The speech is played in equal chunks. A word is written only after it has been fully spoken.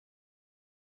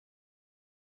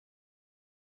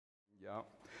Ja.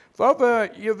 Weil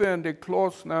wir hier in die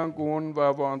Klasse angehen,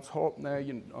 weil wir uns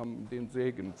hauptsächlich den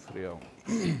Segen freuen.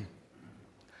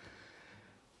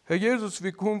 Herr Jesus,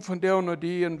 wir kommen von dir und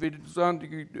dir und wir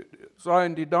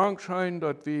seien die Dankschein,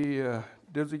 dass wir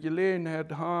diese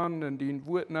Gelegenheit haben, in den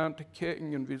Worten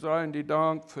anzukicken, und wir seien die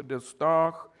Dank für das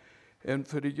Tag und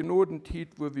für die Genodenzeit,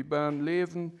 wo wir bei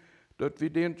leben, dass wir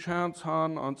den Chance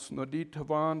haben, uns noch die zu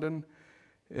wandeln.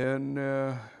 Und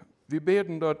wir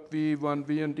beten, dass wir, wenn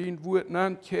wir in den Worten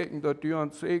ankicken, dass du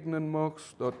uns segnen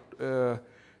magst, dass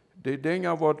die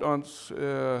Dinge, die uns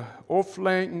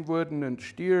auflenken würden und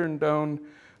stieren dann,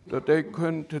 dass die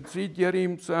können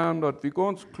zerriemt sein, dass wir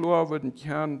ganz klar würden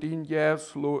können, den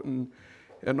Jes lassen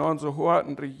in unsere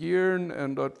Horten regieren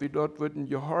und dass wir dort würden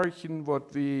gehorchen, was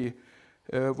du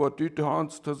zu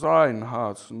uns zu sein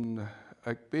hast. Und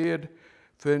ich bete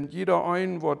für jeder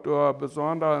einen, was da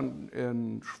besonders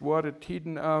in schweren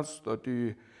Zeiten ist, dass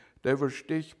du der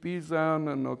Stich bei sein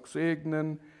und auch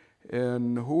segnen,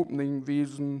 in Hoffnung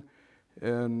wiesen,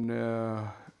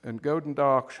 einen guten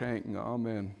Tag schenken.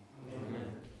 Amen.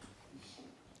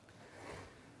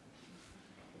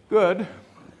 Gut,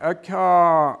 ich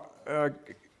habe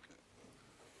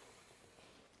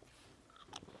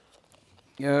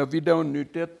wie dan nu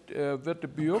dit witte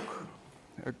buik.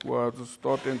 Ik was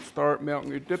dort in start merken,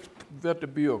 nu dit witte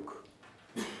buik.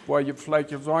 Waar je vielleicht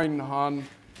gesehen haben,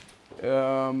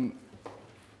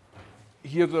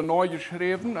 hier ist neu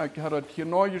geschrieben, ich habe das hier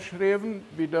neu geschrieben,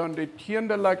 wie dann die 10.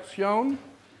 Lektion.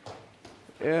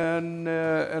 Und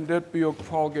das Buch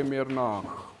Folge mir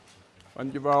nach.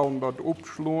 Und wir wollen das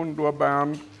abschlagen,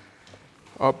 durchbauen,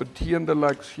 aber die 10.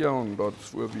 Lektion,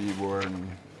 das wo wir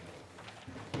wollen.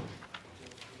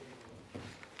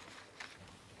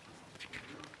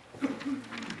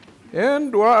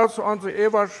 Und du hast unsere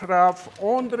Überschrift,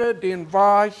 andere den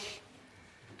Weg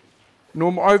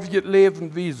zum Ewigen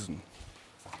Leben wiesen.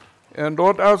 Und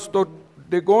dort ist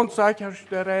die ganz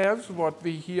sicherste Reise, was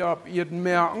wir hier ab Erden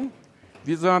merken.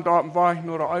 Wir sind auf dem Weg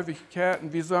nur der Ewigkeit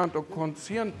und wir sind auch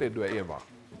Consciente darüber.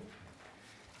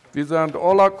 Wir sind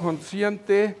alle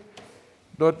Consciente,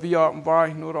 dass wir auf dem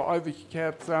Weg nur der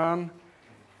Ewigkeit sind.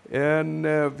 Und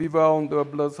wir wollen da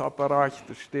bloß auf der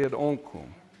rechten Stelle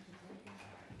ankommen.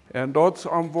 Und dort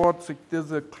am Wort sich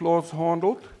diese Klasse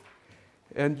handelt.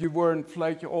 Und die werden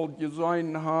vielleicht auch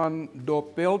gesehen haben, das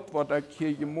Bild, was ich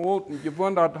hier gemalt und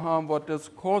gewundert haben, was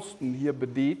das Kosten hier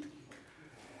bedient.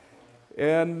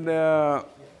 Und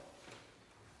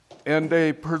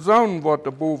die Personen, die da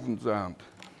boven sind.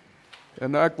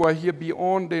 Und ich war hier bei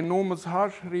uns den Namen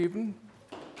geschrieben.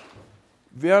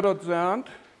 Wer das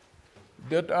sind,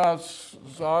 das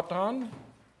ist Satan.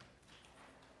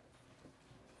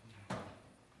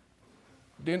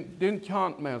 Den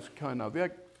kennt man keiner.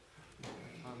 Wer?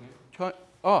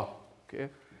 Okay.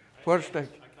 Versteck.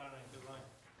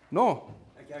 No?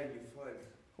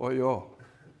 Oh ja.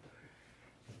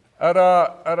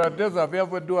 Aber dieser,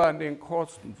 wer wird da an den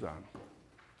Kosten sein?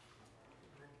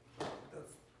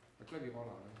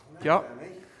 Ja.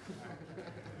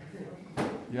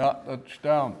 Ja, das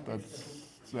stimmt. Das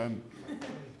sind,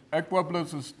 ich war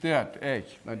bloß ein Stert,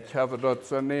 echt. Ich habe das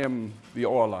zu nehmen wie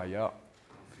alle, ja.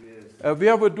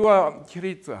 Wer wird da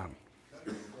Krieg sein?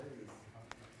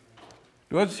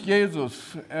 Du hast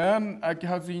Jesus. Und ich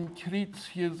habe den Krieg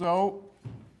hier so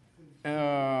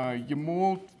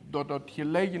gemalt, dass das hier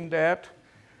liegen wird.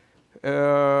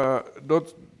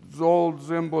 Das soll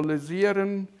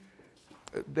symbolisieren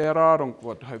die Rettung,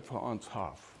 was er für uns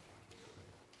hat.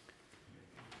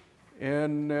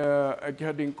 Und ich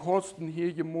habe den Kosten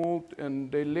hier gemalt und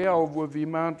die Lehre, wo wir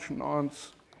Menschen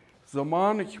uns so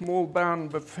manchmal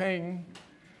befangen,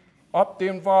 ab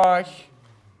dem Weg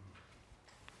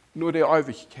nur der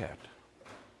Ewigkeit.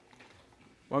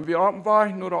 Wenn wir auf dem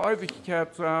Weg nur der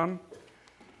Ewigkeit sind,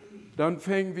 dann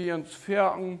fangen wir uns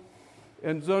fertig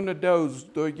in so eine Dose,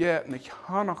 da geht nicht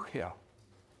her.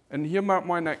 Und hier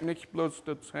meine ich nicht bloß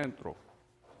das Centro.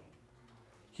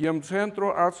 Hier im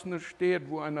Centro ist eine Stadt,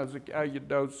 wo einer sich eine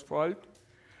Dose fällt,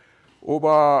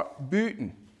 aber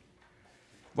büten.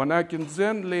 Wenn ich in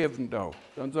Sinn leben darf,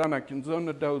 dann soll ich in so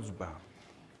eine Dose bauen.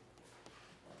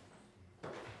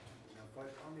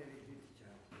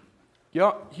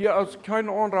 Ja, hier ist kein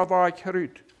anderer Weg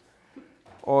herüt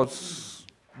als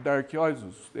durch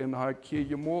Jesus. Den habe ich hier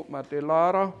gemalt mit der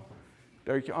Lara.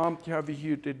 Durch Amt habe ich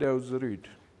hier die Dose herüt.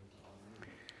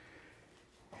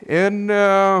 Und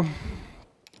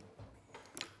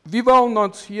wir wollen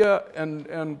uns hier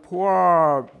ein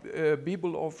paar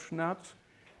Bibelaufschnitte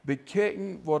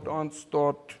bekicken, was uns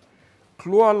dort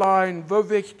klarlein, wie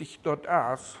wichtig dort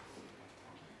ist,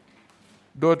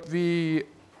 dass wir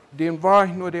den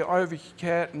Weg nur die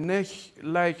Ewigkeit nicht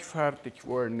leichtfertig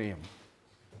wahrnehmen.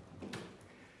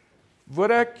 Wo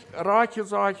ich reich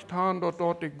gesagt habe, dass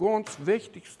dort die ganz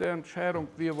wichtigste Entscheidung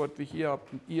wäre, was wir hier auf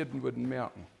Erden würden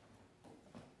merken.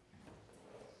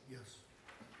 Yes.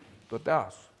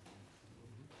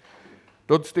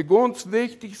 Das ist die ganz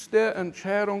wichtigste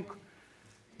Entscheidung,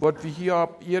 was wir hier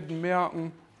auf Erden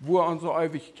merken, wo unsere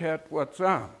Ewigkeit wird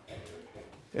sein.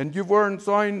 Und die wollen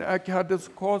sagen, ich habe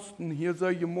das Kosten, hier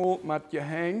soll gemalt mit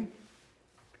gehängt.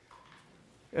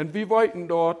 Und wir wollten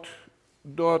dort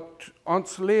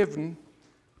uns Leben,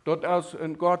 das ist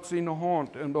in Gott seine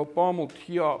Hand. Und da baumelt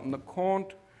hier auf einer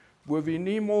Kant, wo wir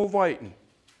niemals weiten.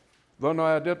 Wenn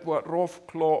das wird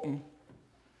raufkloppen,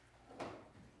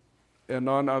 und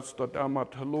dann ist das einmal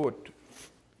zu lot.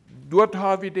 Dort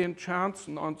haben wir den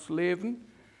Chance in uns Leben,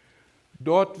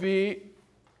 dort wir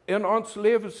in uns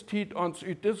Lebenszeit uns aus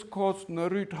das Kosten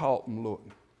rüt halten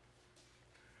lassen.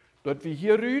 Dort wir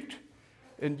hier rüt,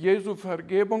 in Jesu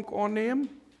Vergebung annehmen,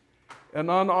 und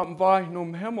dann auf dem Weg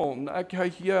zum Himmel. Und ich habe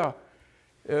hier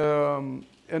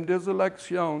in dieser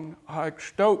Lektion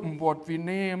gestauben, was wir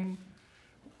nehmen,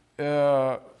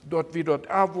 dort wir dort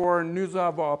abwollen, nun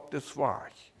sind wir auf das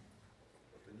Weg.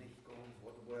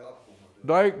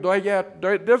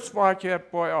 Das war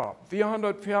jetzt bei ab. Wir haben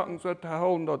das Pferden so zu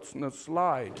holen, das ist eine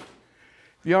Slide.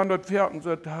 Wir haben das Pferden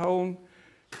so zu holen,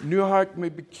 nun habe ich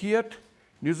mich bekehrt,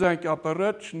 nun sind ich auf der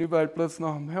Rutsch, nun will ich bloß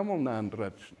nach dem Himmel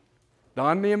anrutschen.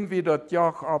 Dann nehmen wir das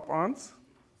Jach ab uns.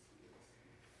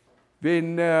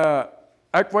 Wenn,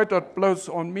 ich will das bloß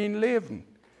an mein Leben.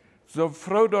 So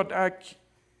froh, dass ich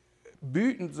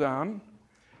büten sein,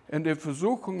 in den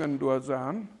Versuchungen durch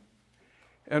sein,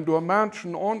 und durch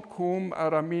Menschen ankommen,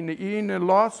 oder meine eine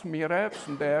lass mir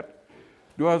rätseln,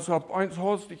 du hast ab eins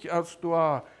hastig, als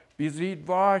du besiegt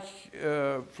war, ich,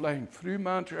 vielleicht früh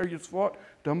manch irgendwas Wort,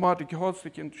 dann muss ich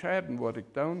hastig entscheiden, was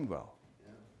ich tun will.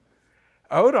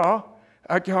 Ja. Oder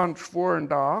ich habe einen schweren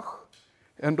Tag,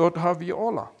 und dort haben wir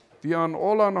alle. Wir haben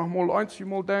alle noch mal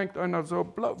einmal denkt, einer so,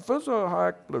 wieso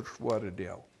habe ich bloß schwere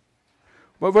Deel?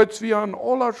 Aber wir haben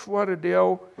alle schwere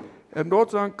Deel, und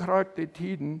dort sind gerade die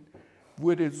Tiden,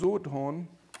 wo die so tun,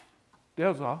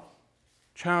 der sagt,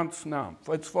 Chance nahm.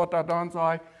 Falls was er dann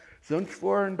sagt, sind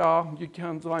schweren Tag, die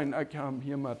kann sein, ich habe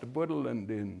hier mit dem Buddel in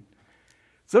den.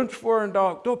 Sind schweren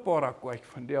Tag, da brauche ich euch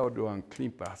von der du ein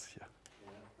Klimpasschen.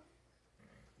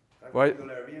 Weil.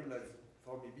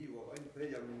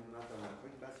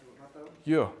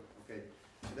 Ja. Okay.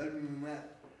 Dann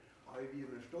habe ich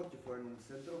eine Stadt gefahren, im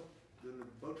Centro, die eine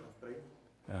Botschaft bringen.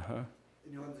 Aha.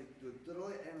 Und die haben sich durch 3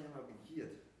 Einwohner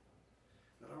bekehrt.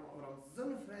 Dann haben wir so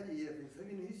eine Freude hier, wenn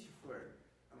ich nicht gefahren.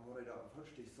 Dann habe ich da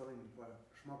verstehe ich so ein paar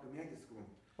Schmacke mehr gesungen.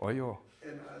 Oh ja. Und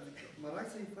man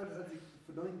weiß nicht, hat sich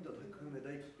verdient, dass ich eine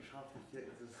Date geschafft habe.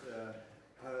 Es ist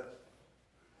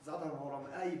Satan hat am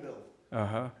Eibild.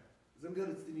 Aha. So ein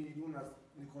Geld, den ich tun hast,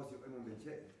 nicht quasi auf einen Moment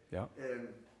checken. Ja.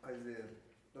 Also,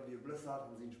 da wir bloß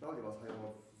hatten, sie ein Spiel, was halt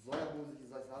auf Säuerbose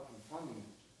gesagt hatten, fangen.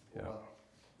 Ja.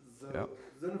 So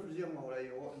eine Versicherung oder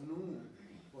ja, nun,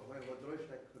 was heute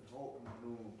durchsteckt, vertrauen,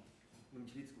 nun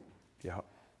Kiezko. Ja.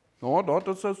 No,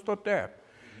 das ist doch das.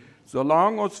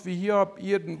 Solange wir hier auf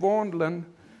Erden wandeln,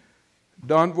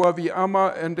 dann, wo wir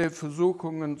immer in den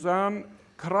Versuchungen sind,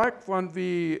 kriegt, wenn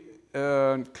wir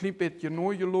ein klein bisschen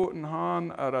neu gelassen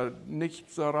haben oder nicht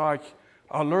so reich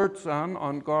alert sind,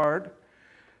 on guard,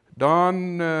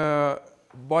 dann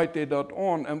beitet das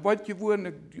an. Und was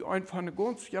geworden, einfach eine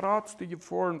ganz geratste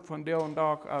Gefahren von der und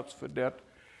da als für das.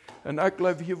 Und ich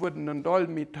glaube, hier würden ein Teil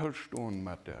mit stehen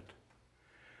mit das.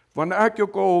 Wenn ich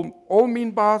auch all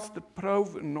meine Bastet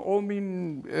proben, all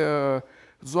meine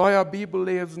Bibel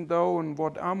lesen da und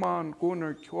was immer an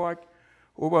Gunnar Kirch,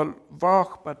 aber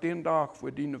wach bei dem Tag, wo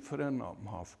deine Freunde auf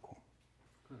den Hof kommen.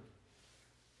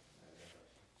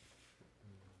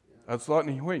 Das ist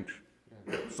nicht hünsch.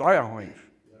 Sehr hünsch.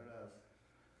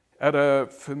 Oder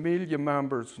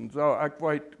Familienmembers und so. Ich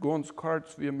weiß ganz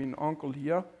kurz, wie mein Onkel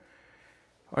hier,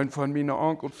 ein von meinen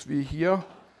Onkels wie hier.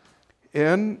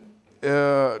 Und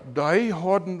die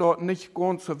hatten dort nicht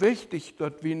ganz so wichtig,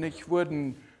 dass wir nicht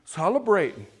würden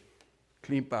celebraten.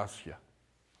 Kleinpassje.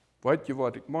 Weißt ihr,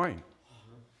 was ich meine?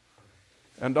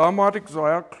 Und da muss ich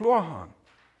sehr klar haben.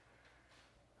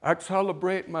 Ich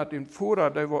celebrate mit dem Vater,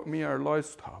 der was mir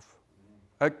erlöst hat.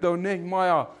 Ich darf nicht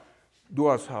mehr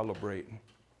durchcelebraten.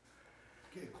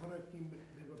 Okay, kann ich nicht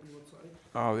mehr zeigen?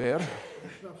 Ah, wer?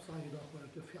 Ich glaube, sage ich doch, weil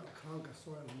ich für kranke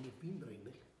Säulen mit Bienen bringe,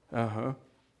 nicht? Aha.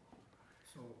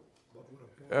 So, was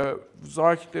wurde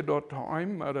Sagt ihr dort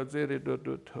heim oder seht ihr dort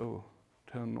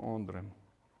den anderen?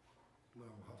 Nou,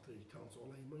 habt ihr die Tanz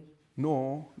alle gemeint?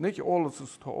 No, nicht alles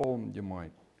ist zu allem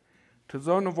gemeint. Zu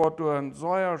sagen, was du einen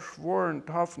sehr schweren,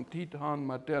 taffen Tiet haben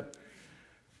mit der,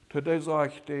 zu der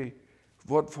sagt,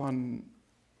 was von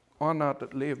einer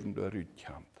das Leben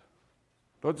durchkommt.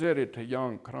 Dort seht ihr die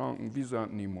jungen Kranken, wir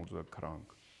sind niemals so krank,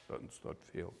 dass uns das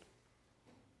fehlt.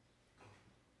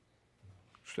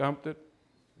 Stimmt das?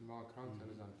 Mal krank sein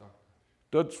ist ein Tag.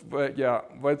 Das, ja,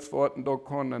 weil es Worten da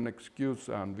kann eine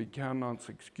Excuse sein. Wir können uns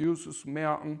Excuses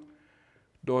merken,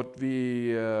 dort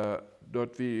wir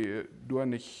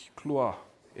nicht klar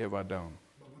über dann.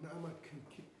 Aber wenn wir einmal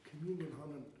Camino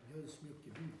haben, dann ist es nicht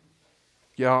geblieben.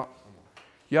 Ja.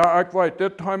 Ja, ich weiß,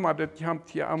 das Thema, das kommt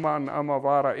hier einmal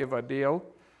wahrer über Deal.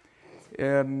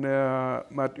 Und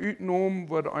mit Utnom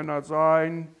wird einer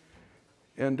sein,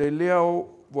 und der Lehre,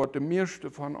 was der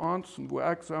meiste von uns, wo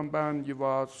ich am Bahn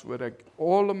gewesen, wird ich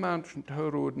alle Menschen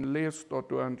hören, lest dort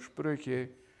in Sprüche,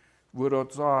 wo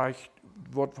dort sagt,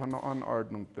 was von der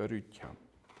Anordnung der Rüt kommt.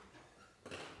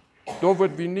 Da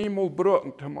wird wir niemals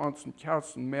brauchen, um uns in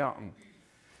Kassen merken.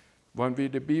 Wenn wir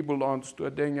die Bibel uns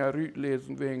durch Dinge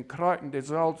lesen, wegen Kreiten der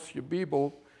selbst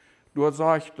Bibel, du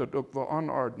sagst, dass auch wie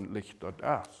unordentlich das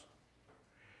ist.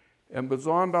 Und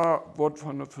besonders, was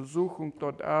von der Versuchung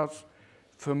dort ist,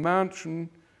 für Menschen,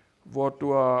 wo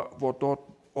dort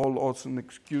all aus eine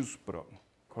Excuse brauchen.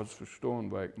 Kannst du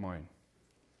verstehen, was ich meine?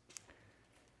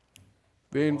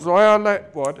 Wen Säuerle,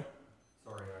 what?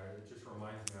 Sorry, it just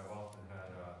reminds me, I've often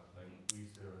had, like, we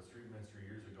used to have a street ministry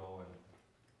years ago, and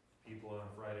people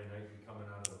on Friday night be coming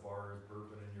out of the bars,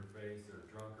 burping in your face, or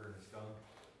drunker and skunk,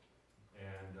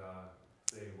 and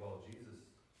say, well, Jesus,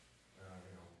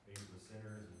 ate with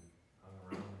sinners and hung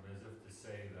around them, as if to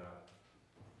say that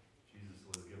Jesus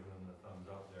was giving them the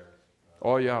thumbs up there.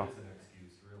 Oh, yeah. It is an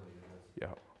excuse, really, it is.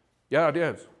 Ja. Ja,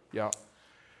 das ist, ja.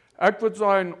 Ich würde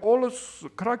sagen, alles,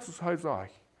 Kraxes heißt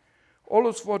ich,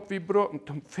 alles, was wir brauchen,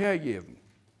 zum Vergeben.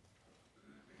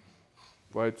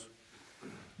 Weil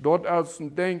dort ist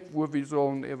ein Denk, wo wir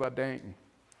sollen überdenken.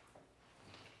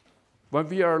 Wenn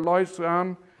wir Leute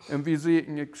sind und wir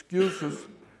sehen Excuses,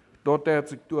 dort wird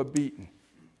sich durchbieten.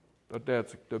 Dort wird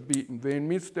sich durchbieten. Wenn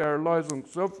mit der Erlösung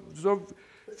so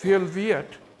viel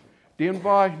wird, den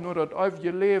war ich nur das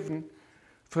ewige Leben,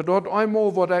 für dort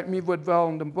einmal, wo ich mich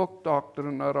wollen, dem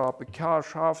Buchdoktoren oder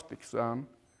bekehrschaftig sein,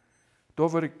 da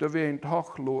würde ich da einen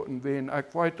Tag lassen, wenn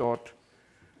ich weiß dort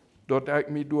ich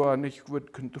mich da nicht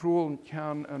gut kontrollieren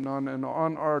kann und dann in der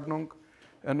Anordnung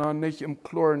und dann nicht im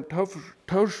klaren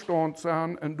Zustand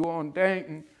sein und da und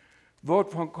denken, wo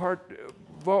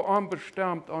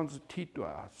unbestimmt unsere Titel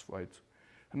ist. Weißt.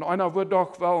 Und einer wird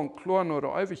doch wel in klaren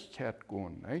oder Ewigkeit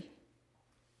gehen, nicht?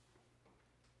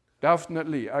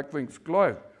 Definitely, ich will es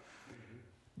glauben.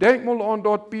 Denk mal an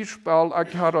das Beispiel,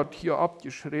 ich habe das hier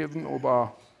abgeschrieben,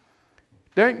 aber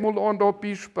denk mal an das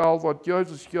Beispiel, was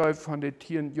Jesus gab von den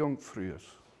 10 Jungfrühen.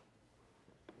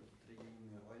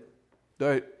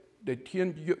 Die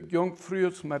 10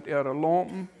 Jungfrühen mit ihren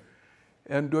Lampen,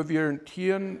 und da waren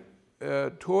 10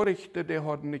 Torichte, die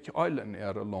hatten nicht alle in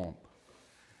ihren Lampen.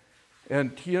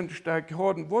 Und 10 Stück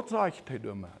hatten, was sagt er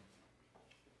damit?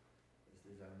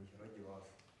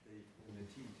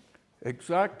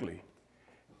 Exactly.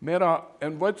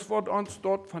 Und was wird uns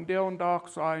dort von der und Tag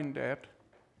sein, dat?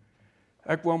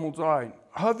 Ich will mal sagen,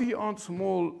 haben wir uns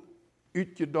mal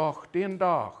uitgedacht, den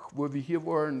Tag, wo wir hier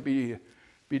waren, wie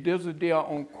diese der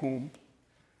ankommen,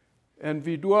 und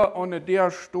wie da an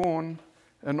der stehen,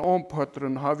 und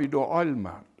anpattern, haben wir da Eil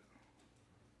gemacht.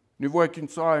 Nu will ich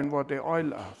nicht sagen, was der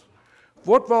Eil ist.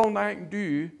 Was wollen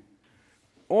eigentlich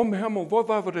du, Himmel, was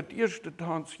war das erste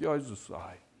Tanz Jesus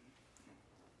sein?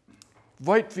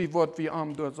 Weit wie was wir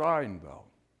am da sein wollen.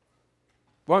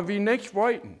 Wenn wir nicht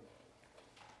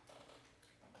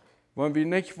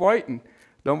weiten,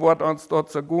 dann wird uns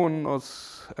dort sagen,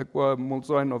 ich will mal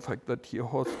sagen, ob ich das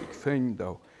hier hastig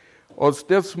finde. Aus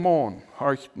diesem Mann,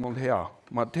 horcht mal her,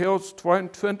 Matthäus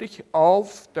 22,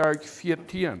 11,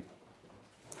 14.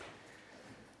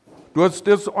 Du hast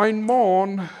das ein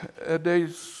Mann,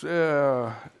 das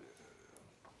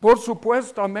por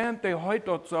supuestamente der heute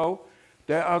dort so,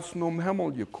 der ist nur im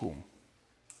Himmel gekommen.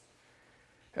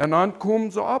 Und dann kommen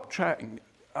sie abchecken,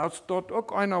 als dort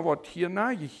auch einer was hier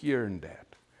nachgehören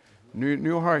hat. Nu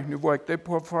will ich die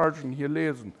paar Versen hier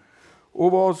lesen.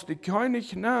 Aber aus der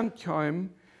König Nankheim,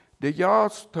 der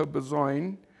Jahrste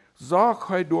besein, sah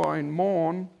er durch einen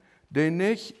Mann, der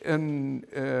nicht ein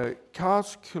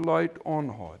Kaskleid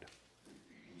anhat.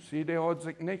 Sie, der hat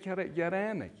sich nicht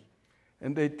gereinigt.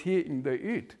 Und der Teken der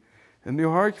Üt. Und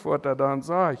nu hör ich, was er dann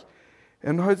sagt.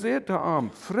 Und er sagt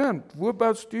ihm, Freund, wo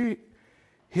bist du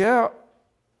her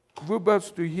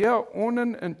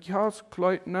ohne ein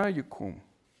Kaskleid nachgekommen?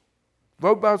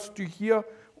 Wo bist du hier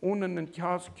ohne ein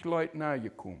Kaskleid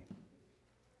nachgekommen?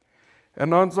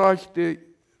 Und dann sagte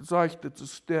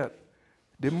es der,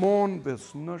 der Mann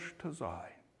wird nicht zu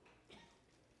sein.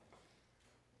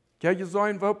 Kann je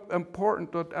sein, wie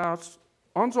important das ist,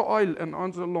 unser Eil und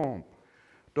unser Lamp,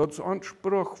 das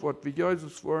Anspruch, was wir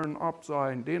Jesus wollen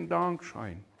absehen, den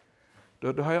Dankschein,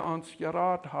 dass er uns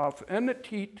geraten hat, in der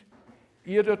Zeit,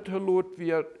 ihre zu lot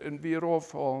wird und wir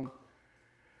auffallen,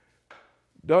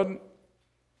 dann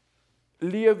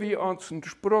lehren wir uns einen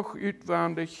Spruch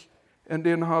auswendig, und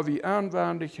den haben wir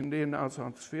anwendig, und den als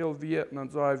uns viel wird, und dann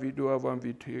sagen wir, da, wenn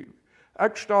wir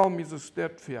ich stelle mir das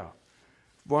vor.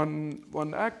 Wenn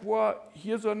ich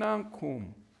hier so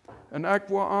ankomme, und ich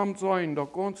war am sein,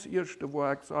 das ganz erste, wo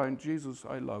ich sage, Jesus,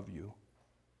 I love you.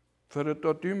 Für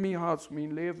das du mir hast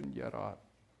mein Leben geraten.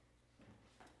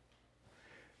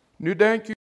 Nu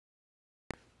denke ich,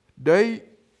 die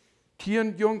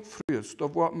 10 Jungfrüs,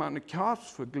 da wird man eine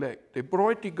Kerze vergleicht, der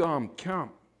Bräutigam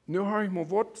kam. Nu habe ich mal,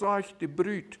 was sagt die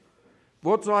Brüd?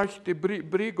 Was sagt die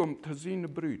Bräutigam zu seiner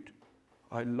Brüd?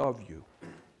 I love you.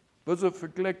 Wieso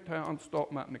vergleicht er uns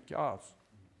dort mit einer Kerze?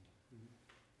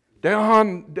 Der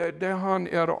haben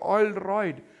ihre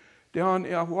Allreit, der haben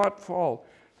ihr Wortfall.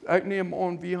 Ich nehme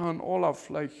an, wir haben alle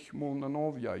vielleicht mal eine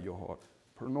Novia gehört.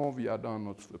 Per Novia dann,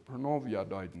 als wir per Novia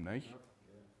deuten, nicht?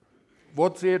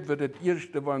 Was sehen wir das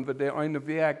erste, wenn wir der eine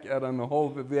Werk oder eine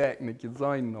halbe Werk nicht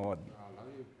gesehen haben?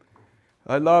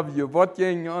 I love you. Was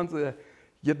gingen unsere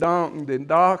Gedanken den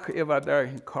Tag über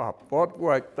den Kopf? Was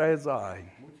wollte ich da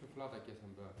sagen?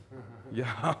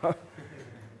 Ja,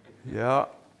 ja.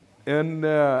 Und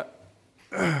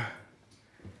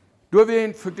durch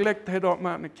wen vergleicht er dort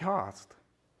mit einer Kerze?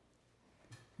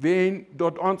 Wen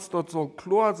dort uns dort so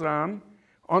klar sein,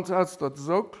 uns ist dort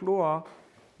so klar,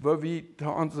 weil wir da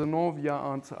unsere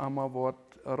Novia uns einmal was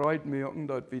reitmerken,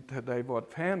 dort wir da was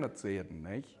verändert sehen,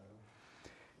 nicht?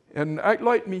 Und ich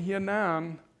leite mich hier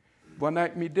an, wenn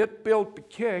ich mir das Bild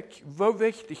bekicke, wie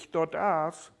wichtig dort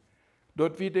ist,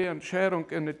 dort wir die Entscheidung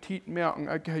in der Zeit merken,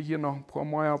 ich kann hier noch ein paar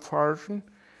Mal erforschen,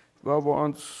 weil wir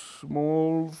uns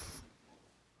mal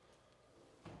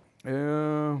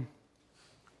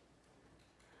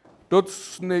das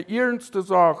ist eine ernste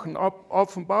Sache,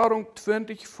 Offenbarung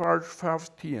 20, Vers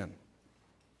 15.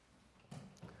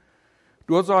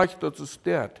 Du sagst, das ist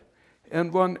das.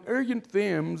 Und wenn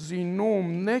irgendwem sein Name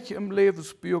nicht im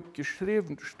Lebensbuch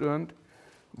geschrieben steht,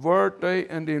 wird er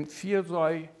in den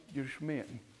Viersei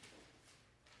geschmissen.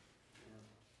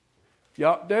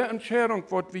 Ja, der Entscheidung,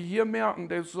 was wir hier merken,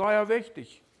 das ist sehr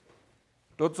wichtig.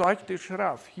 Dort sagt die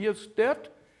Schrift, hier ist das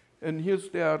und hier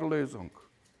ist die Erlösung.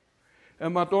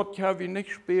 Aber dort können wir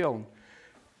nicht spielen.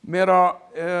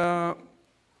 Aber,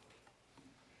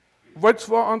 was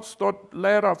wir uns dort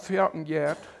leider fertig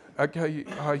geht, ich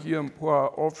habe hier ein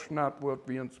paar Aufschnitte, wo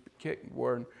wir uns bekicken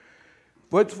wollen,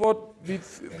 was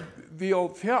wir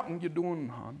auch fertig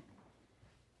getan haben.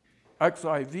 Ich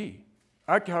sage, wie?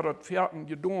 Ich habe das fertig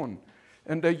getan.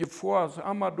 Und der Gefahr ist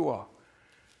immer da.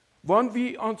 Wenn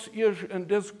wir uns erst in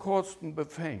diesen Kosten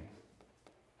befinden,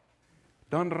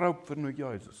 dann raubt wir nur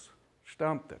Jesus.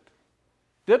 Stimmt das?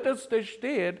 Das ist der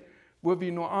Stadt, wo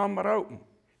wir nur arm rauben.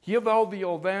 Hier wollen wir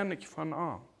auch wenig von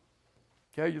arm.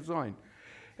 Kann ja sein.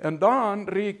 Und dann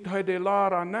regt er die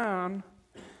Lehrer an,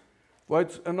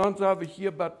 und dann sagen wir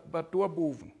hier bei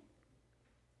Durchboven.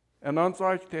 Und dann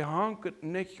sagt er, hanket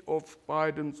nicht auf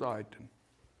beiden Seiten.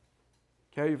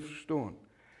 Kann ich verstehen?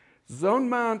 So ein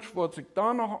Mensch, der sich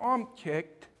da noch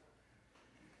umkickt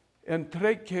und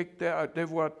trägt, der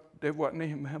wird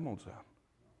nicht im Himmel sein.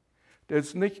 Der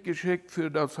ist nicht geschickt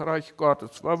für das Reich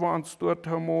Gottes. Weil wir uns dort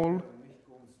einmal.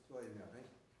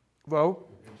 Wo?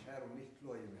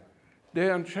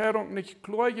 Der Entscheidung nicht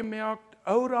klar gemerkt,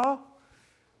 oder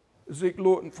sich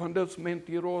loten von das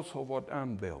Mentiroso was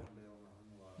anbilden.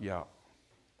 Ja.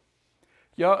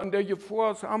 Ja, und der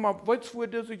Gefahr ist einmal, weißt du, wo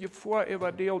diese Gefahr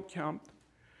überdeelt kommt?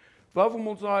 Weil wir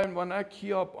mal sagen, wenn ich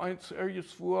hier auf eins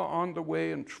irgendwo on the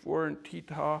way und schworen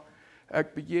Tit habe, ich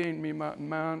begegne mich mit einem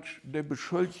Menschen, der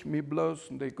beschuldigt mich bloß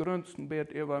und der grünzt ein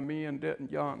Bett über mich und das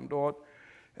und ja und dort.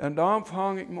 Und dann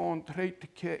fange ich mal an, zu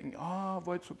kicken,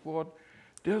 weißt du was,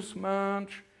 das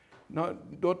Mensch,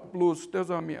 dort bloß, das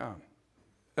an mir an.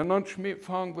 Und dann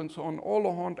fangen wir uns an,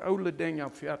 allerhand alle Dinge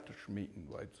fertig zu schmieden,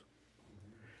 weißt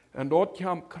du. Und dort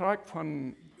kam Krieg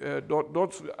von,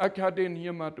 ich hatte den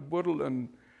hier mit dem Buddel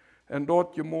und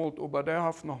dort gemalt, aber der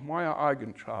hat noch mehr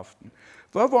Eigenschaften.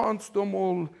 Weil wir uns da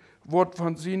mal was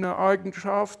von seinen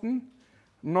Eigenschaften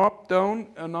knockdown,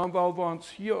 und dann wollen wir uns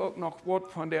hier auch noch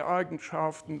was von den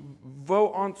Eigenschaften, wo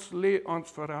uns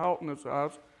Verhältnis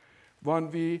ist,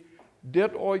 wenn wir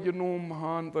das genommen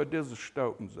haben, weil diese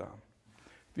Stauten sind.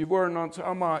 Wir wollen uns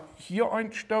einmal hier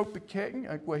ein Stück bekeken.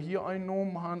 Ich will hier einen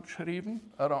Namen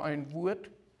handschreiben, oder ein Wort.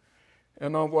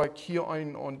 Und dann will ich hier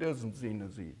einen an diesem Sinne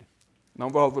sehen.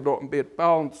 Dann wollen wir dort ein bisschen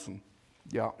balancen.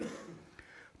 Ja.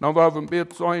 Dann wollen wir ein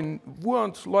bisschen sein, wo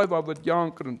uns Leute wird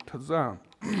jankern zusammen.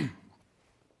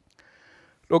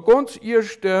 Das ganz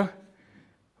erste,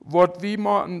 was wir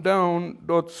machen dann,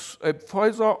 das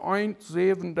Epheser 1,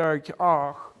 37,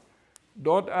 8,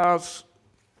 dort ist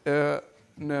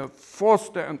eine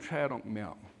feste Entscheidung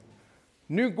mehr.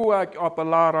 Nu gehe ich auf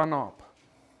Laden ab.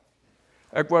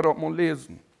 Ich werde das mal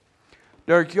lesen.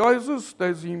 Durch Jesus,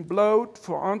 der sein Blut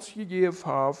für uns gegeben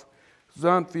hat,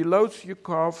 sind wir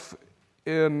losgekauft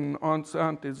in uns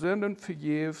an die Sünden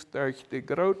vergeben durch die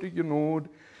große Gnade,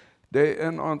 die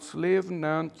in uns Leben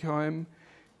ankommt,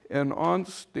 in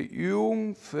uns die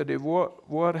Übung für die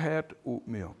Wahrheit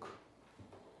aufmerkt.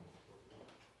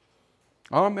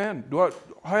 Amen. Du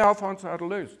hast uns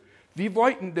erlöst. Wir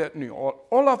wollten das nicht.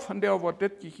 Alle von denen, die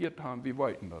das gehört haben, wir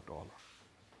wollten das alle.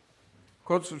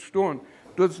 Kannst du verstehen?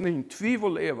 Das ist nicht ein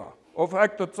Zweifel über. Ob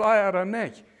ich das sage oder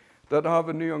nicht, das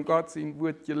haben wir in Gott sein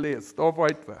Wort gelesen. Da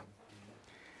weiter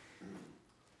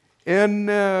wir. Und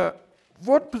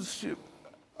was passiert?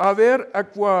 Aber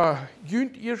ich war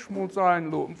erst mal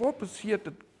sagen lassen, was passiert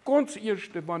das ganz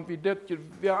Erste, wenn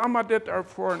wir haben das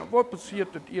erfahren, was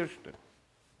passiert das Erste?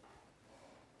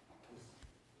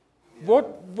 Was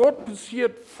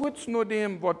passiert kurz nach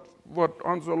dem, was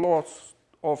unser Los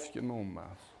aufgenommen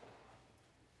ist?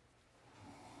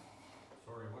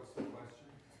 Sorry, what's the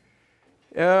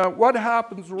question? What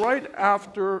happens right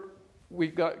after we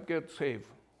get saved?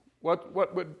 What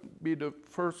would be the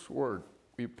first word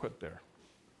we put there?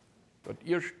 Das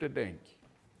erste Denk.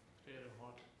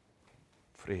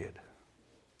 Friede.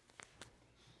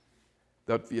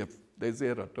 Das wir, das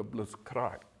ist das bloß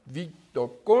Krieg. Wie das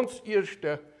ganz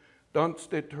erste, dann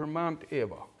ist der Torment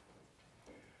über.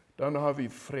 Dann habe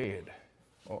ich Friede.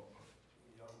 Oh.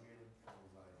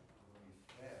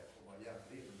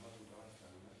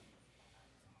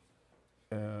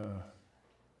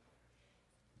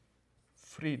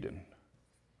 Frieden.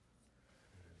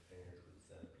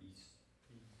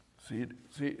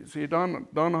 Sie dann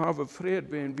haben wir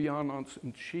Frieden, wenn wir an uns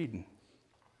entschieden.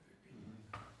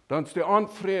 Dann ist der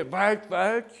Anfried,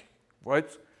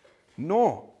 weißt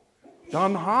no,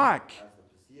 dann habe ich.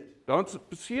 Dann ist es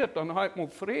passiert, dann habe ich mal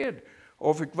Frieden,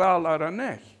 ob ich will oder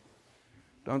nicht.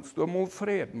 Dann ist da mal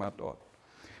Frieden mit dort.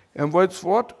 Und weißt du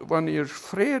was, wenn ihr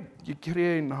Frieden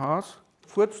gekriegt hast,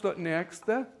 kurz das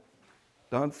nächste,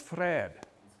 dann ist Frieden.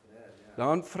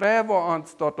 Dann Frieden, wo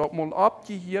uns dort mal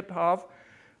abgehört haben,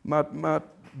 mit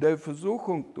der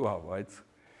Versuchung da, weißt.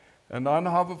 Und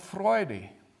dann haben wir Freude.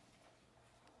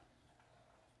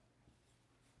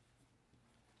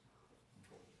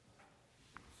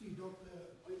 See, dort,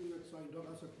 ich würde sagen,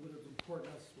 dort ist es wirklich important,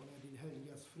 dass man den Heiligen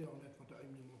Geist früher und etwas der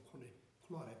einem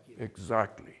Klarheit geben.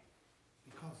 Exactly.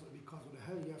 Because when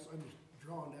the Holy Geist eigentlich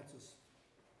drawn, that's es,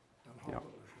 dann hat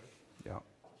man es. Ja.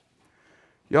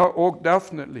 Ja, auch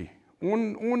definitely.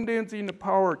 Und den seine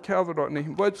Power können dort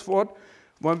nicht. Weißt du was?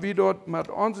 Wenn wir dort mit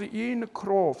unserer eigenen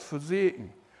Kraft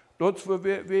versägen, dort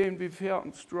werden wir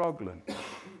fertig strugglen.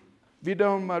 Wir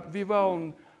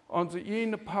wollen unsere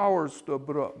eigenen Powers da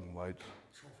brücken, weißt du?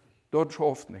 Dort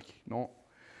schafft nicht, no?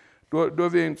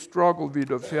 Da werden Struggle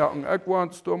wieder fertig. Ich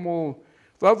wollte da mal,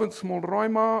 wollen wir uns mal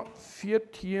Römer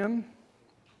 14,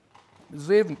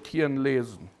 17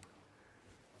 lesen.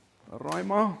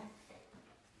 Römer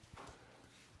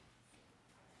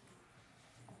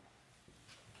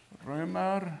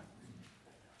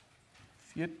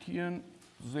 14,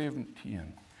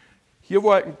 17. Hier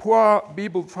war ein paar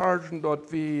Bibelversen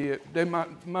dort, die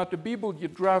mit der Bibel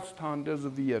gedresst haben,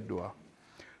 diese wir da.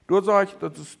 Da sagt,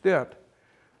 das ist das.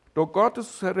 Da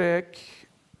Gottes Reich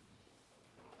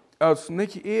als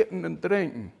nicht eten und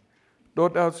trinken,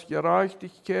 dort als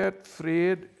Gerechtigkeit,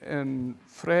 Fried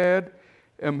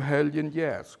im Heiligen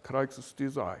Jesus, kriegst du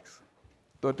sagst.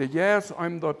 Dort der Jesus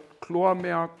einem dort klar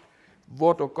merkt,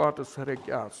 was der Gottes Reich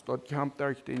ist. Dort kommt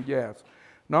durch den Jesus.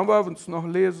 Dann wollen wir uns noch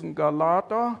lesen,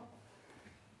 Galater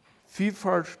 4,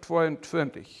 Vers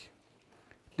 22.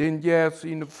 Denn Jesus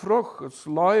seine Frucht ist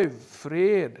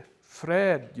Liebe,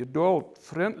 Friede, Geduld,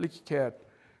 Freundlichkeit,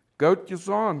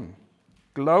 Gottgesonnen,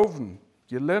 Glauben,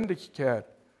 Gelendigkeit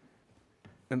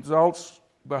und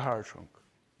Selbstbeherrschung.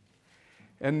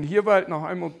 Und hier wird noch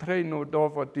einmal drehen, nur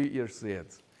da, was ihr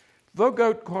seht. Wo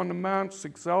Gott kann ein Mensch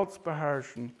sich selbst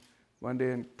beherrschen, wenn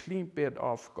der ein Kleinbett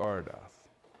aufgehört hat?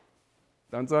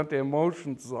 Dann sind die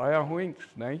Emotions sehr hoch,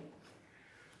 ne?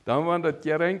 Dann, wenn das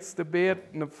geringste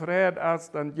Bett eine Friede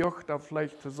ist, dann juckt er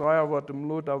vielleicht zu sehr, was im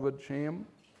Blut wird schämen.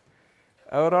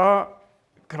 Oder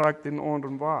kriegt den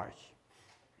anderen Weg.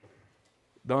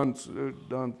 Dann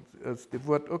ist das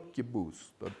Wort auch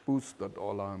geboost. Das boostet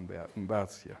alle ein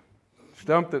bisschen.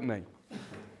 Stimmt das nicht?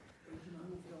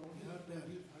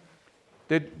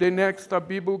 Die nächste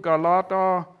Bibel,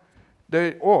 Galater,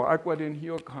 ich habe den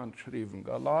hier geschrieben.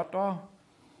 Galater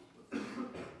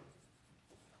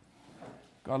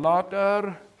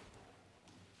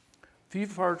 4,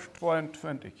 Vers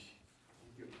 22.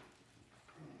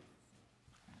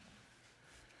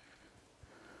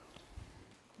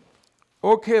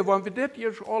 Okay, wenn wir das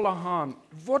jetzt alle haben,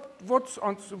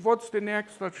 was der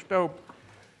nächste Step?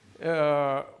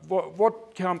 Was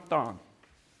kommt dann?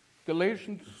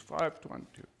 Galatians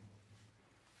 5:22.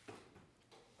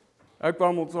 Ich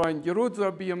will mal sagen,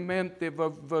 Jerusalem, wie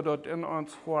das in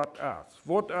uns hart ist.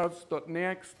 Was ist das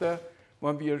nächste,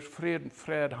 wenn wir Frieden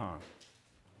haben?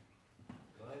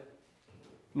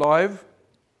 Live,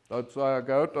 das sei ja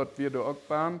gut, das wir da auch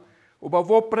bauen. Aber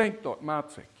was bringt das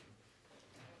mit sich?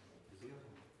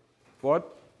 Was?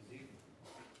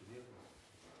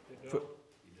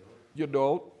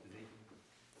 Geduld.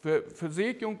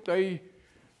 Versicherung,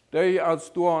 die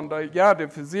als du und die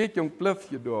Versicherung bleibt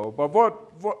hier da. Aber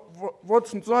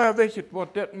was sind so wichtig, was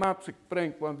das mit sich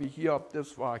bringt, wenn wir hier auf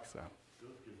das Weg sind?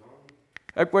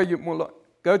 Ich will mal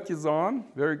gut gesagt,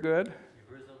 very good.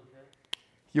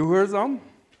 Gehorsam.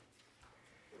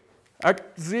 Ich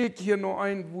sehe hier noch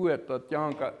ein Wort, das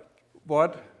Janka,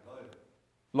 was?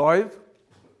 Läuft.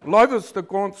 Läuft ist der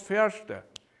ganz Erste.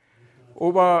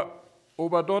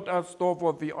 Aber dort ist da,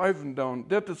 wo wir öfen tun,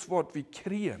 das ist, was wir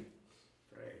kriegen.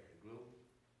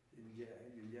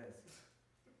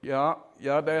 Ja,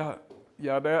 der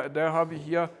habe ich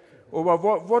hier. Aber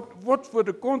was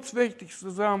würde ganz wichtig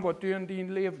sein, was du in dein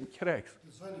Leben kriegst?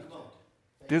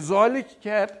 Die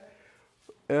Säuligkeit.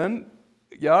 Und,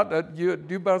 ja,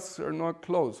 du bist noch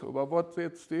close. Aber was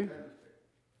jetzt du?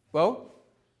 Was?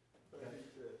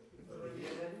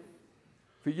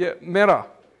 Mehr.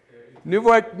 Nu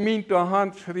wil ik mijn de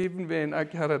hand schrijven, wenn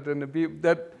ik had in de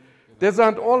Bibel. Dat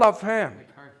zijn alle fan.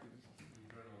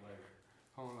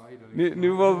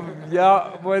 Nu wil,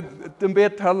 ja, wordt een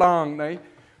beetje te lang, nee.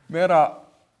 Maar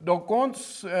dan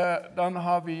komt, dan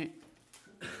hebben we,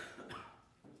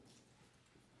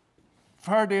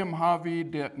 voor dem hebben we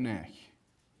dit niet.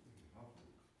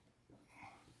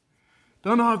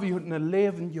 Dan hebben we een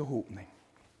levende Hoffnung.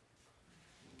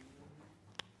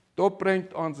 Dat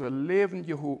bringt onze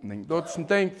levende Hoffnung. Dat is een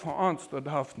ding van ons, dat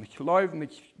heeft niet leven,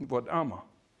 niet wat immer.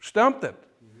 Stimmt dat?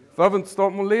 We hebben het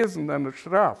dat maar lezen in de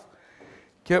schrift.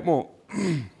 Kijk maar,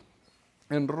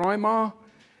 in Römer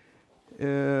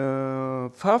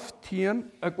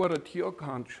 15, ik word het hier ook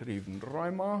handschrijven.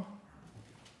 Römer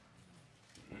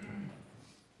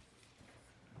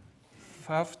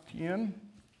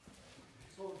 15.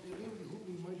 So, die levende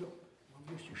Hoffnung meint, man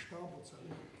muss gestapelt sein.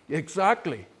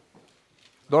 Exactly.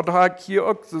 Dat heb ik hier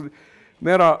ook,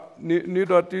 maar nu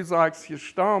dat du sagst,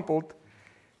 gestampelt,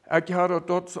 ik had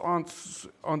dat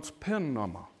ons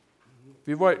PIN-nummer.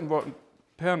 We weten wat een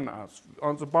PIN is.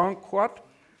 Onze bankkort,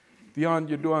 we hebben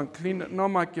je door een klein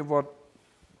nummertje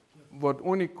wat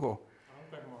unico.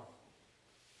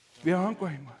 We hebben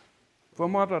gehad. Wat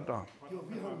moet dat dan?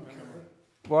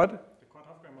 Wat?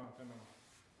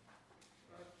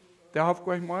 Der heeft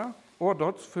gehad? Oh,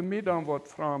 dat is voor mij dan wat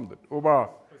vreemd.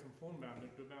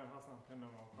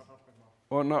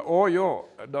 Maar oh ja,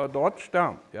 dort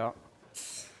stimmt, ja.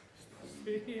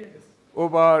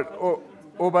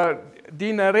 Aber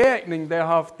die Rechnung, der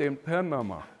hat den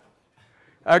PIN-Nummer.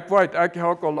 Ich weiß, ich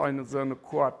habe auch eine so eine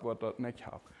Karte, was das nicht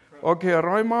hat. Okay,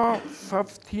 Römer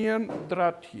 15,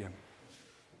 13.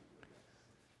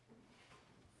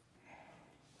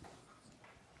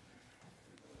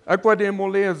 Ich werde den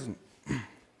mal lesen.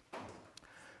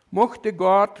 Mochte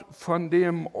Gott, von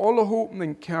dem alle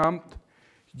Hoffnung kommt,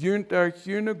 jünt euch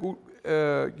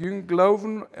jün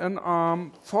Glauben in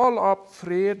Arm, vollab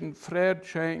Frieden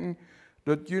schenken,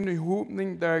 dat jüne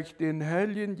Hoffnung durch den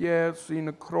Heiligen Jesus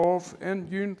seine Kraft in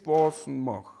jünt wassen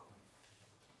macht.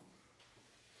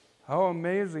 How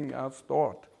amazing ist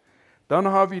dort. Dann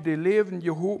haben wir die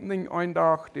lebende Hoffnung, ein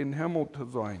Tag den Himmel zu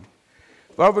sein.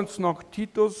 Wir uns noch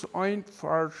Titus 1,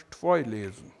 Vers 2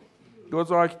 lesen. Da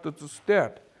sagt das ist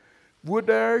das.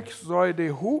 Wodurch soll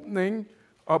die Hoffnung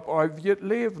ob euch wird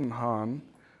Leben haben,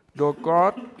 dort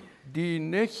Gott, die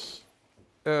nicht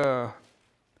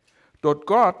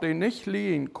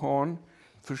liehen kann,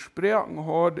 versprochen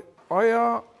hat,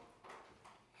 euer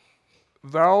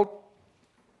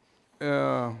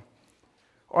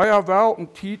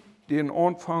Weltentiet den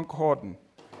Anfang hatten.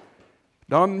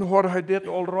 Dann hat das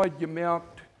allrecht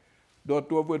gemerkt, dass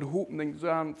da wird Hoffnung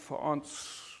sein für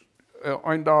uns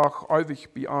ein Tag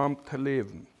ewig beamt zu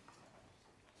leben.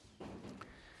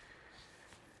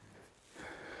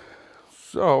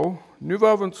 So, nu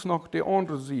wollen wir uns noch die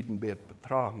andere Seite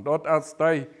betrachten. Dort als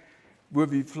die, wo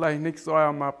wir vielleicht nicht so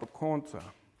einmal bekannt sind.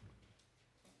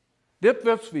 Das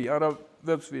wissen wir, oder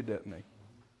wissen wir das nicht?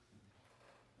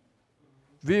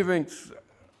 Wir wenigstens,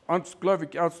 uns glaube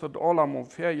ich, als das allemal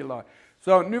vergelegt.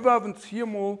 So, nu wollen wir uns hier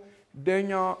mal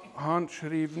Dinge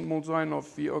handschreiben, mal sein, ob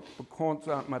wir auch bekannt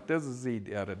sind mit dieser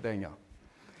Seite, Dinge.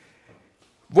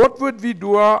 Was wird wir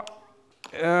da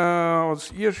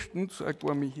als erstens, ich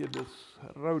will mir hier das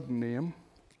Rote nehmen.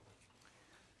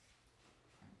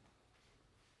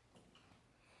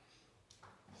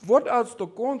 Was als der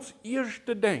ganz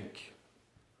erste Denk,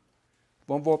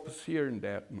 was passieren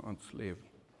wird in uns Leben,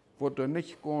 was einem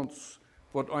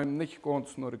nicht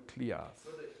ganz nur klar ist.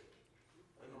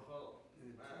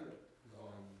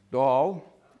 Daal,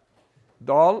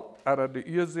 er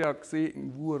de Ursache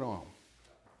gesehen, woran.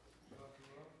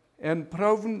 Und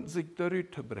proben sich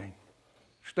darüber zu bringen.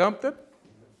 Stimmt das?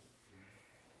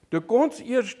 Der ganz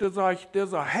erste sagt, der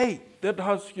sagt, hey, das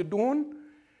hast du getan,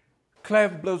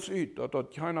 kleif bloß uit, dat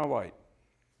hat keiner weiß.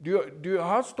 Du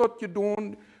hast das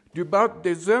getan, du bist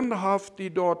die Sündhaft,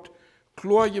 die dort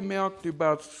klar gemerkt,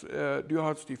 du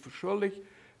hast die verschuldigt,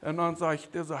 und dann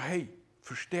sagt der, hey,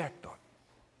 verstärk das.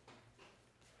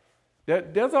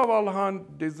 Der soll wel haben,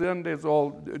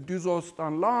 du sollst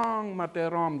dann lang mit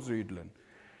der Raum südeln.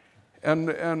 Und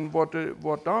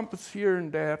was dann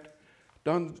passieren wird,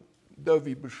 dann darf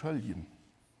ich beschuldigen.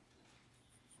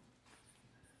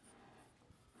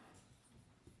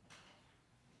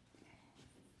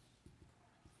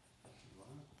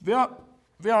 Wer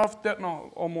hat das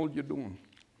noch einmal getan?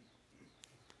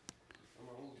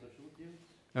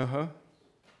 Aha.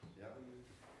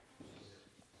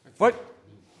 Was?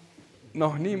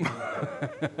 Noch niemand.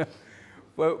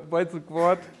 Weißt du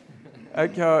was?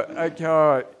 Ich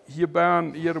habe hier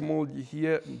Bern mal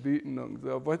gehört und beten und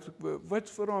gesagt,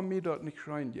 weißt du, warum mir das nicht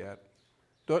scheint hat?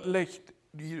 Dort liegt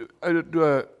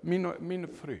meine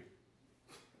Frau.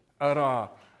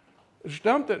 Aber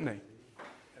stimmt das nicht?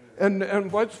 Und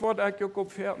weißt du, was ich auch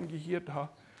auf Pferden gehört habe?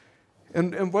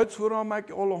 Und weißt du, warum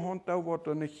ich alle Hand da, was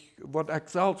ich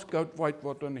selbst Gott weiß,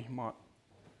 was er nicht macht?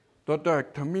 Dat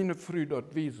ik meine Frau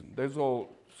dort wiesen. Der soll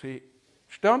sie.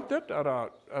 Stimmt das?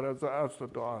 Oder ist das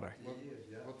da recht?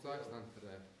 Was sagst du dann für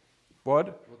dich? Was?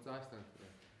 Was sagst du dann für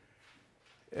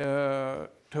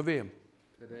dich? Zu wem?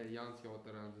 Für die Jans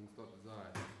daran sind dort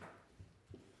sagen.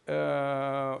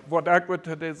 Was ich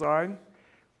würde dir sagen,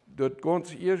 das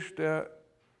ganz erste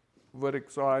würde ich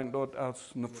sagen, das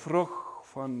ist eine Frucht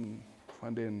von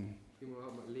den.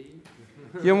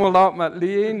 Jemand mit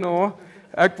Lehen, no.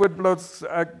 Ich würde bloß,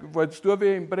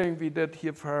 bringen, wie das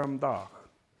hier für einen Tag.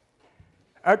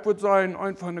 Ich würde sagen,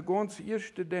 einfach eine ganz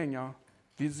erste Dinge,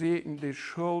 wir sehen die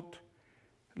Schuld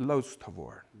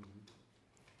loszuwerden.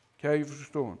 Kann ich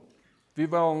verstehen?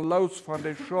 Wir wollen los von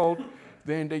der Schuld,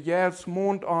 wenn der Järs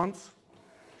Mond uns,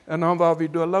 und dann wollen wir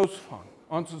da losfahren.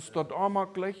 Uns ist das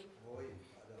unmöglich.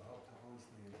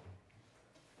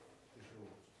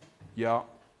 Ja.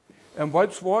 Und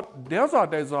weißt du was, der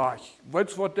sagt,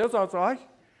 weißt du was, der sagt,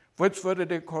 weißt du, was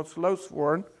der kurz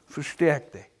losworden,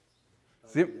 verstärkt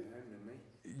er.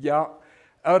 Ja,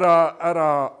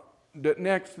 aber das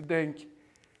nächste Ding,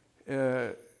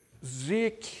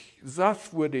 Sieg,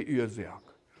 das wurde die Ursache.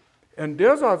 Und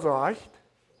der sagt,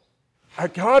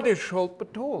 ich habe die Schuld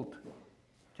betont.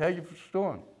 Kann ich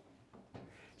verstehen?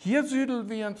 Hier südeln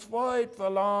wir uns weit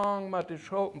verlang mit den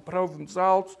Schulden, proben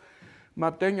Salz,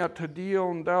 mit Dingen zu dir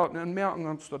und merken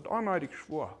uns das eindeutig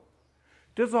schwer.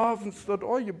 Das haben uns das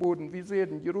angeboten, wir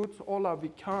sehen, Jerusalem, wie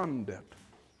kann das?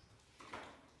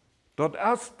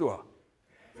 Das ist da.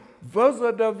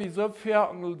 Wir da wie so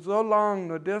fertig, so lange,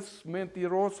 nur das mit die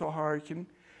Rosse harchen,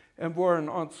 und wollen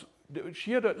uns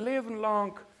hier das Leben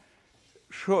lang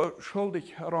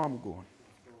schuldig herumgehen.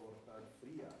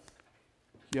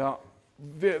 Ja,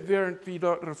 während wir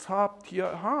das Rezept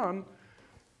hier haben,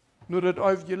 nur das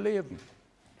ewige Leben.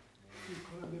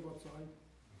 Ich kann mir was sagen.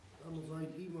 Da muss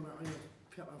sein, irgendwann einer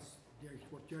Vers, der ich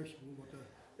was durchgegangen wurde,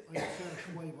 ein sehr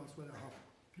schwer was wir haben.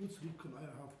 Plötzlich können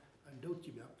einer haben ein Tod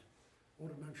gemerkt.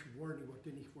 Oder Menschen wollen,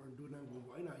 die nicht wollen, du dann,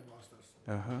 wo einer was das.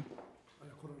 Aha.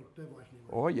 Einer konnte noch der Weich nehmen.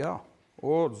 Oh ja,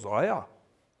 oh sehr.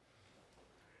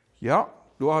 Ja,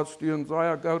 du hast dir ein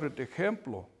sehr gutes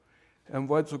Exempel. Und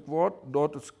weißt du was,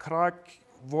 dort ist Krieg,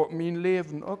 wo mein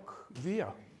Leben auch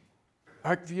wäre.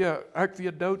 Ich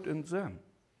wir dort in Sinn.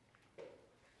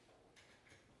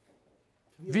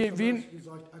 Wie gesagt, ich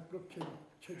brauche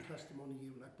kein Testimony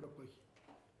geben, ich brauche euch,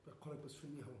 da kann ich was von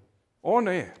mir haben. Oh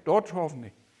nee, dort hoffen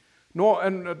nicht. No,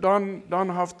 und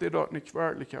dann habt ihr das nicht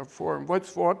wirklich erfahren.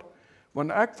 Weißt du was? Wenn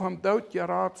ich vom Tod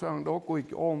gerät sage, da kann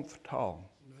ich allen vertrauen.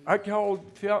 Ich habe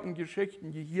viele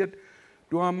Geschichten gehört,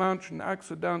 da haben Menschen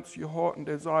Accidents gehabt und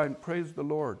die sagen, praise the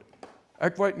Lord.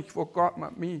 Ich weiß nicht, was Gott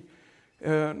mit mir,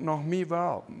 nach mir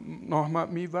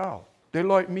will. Die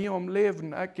Leute mir am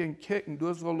Leben, ich kann kicken,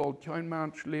 da soll auch kein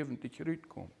Mensch lebendig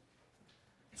rauskommen.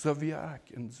 So wie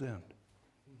ich in Sinn.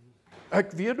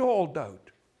 Ich werde all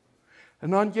dort.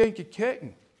 Und dann gehe ich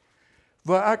kicken,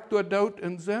 weil ich dort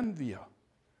in Sinn wäre.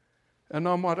 Und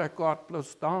dann muss ich Gott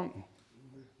bloß danken,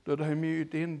 dass er mir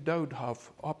den Tod hat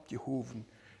abgehoben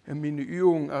und meine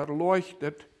Augen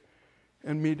erleuchtet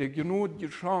und mir die Gnade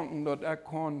geschenkt, dass ich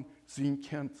kann sein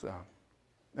Kind sein.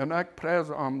 Und ich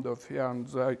preise ihm dafür und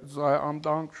sei ihm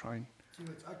Dankschein. Ich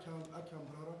habe einen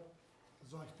Bruder,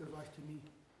 sagte mir,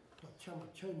 das kann man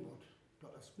kein Wort,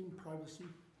 das ist meine Privacy,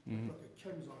 das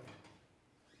kann sein.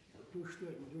 Du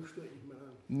stört nicht mehr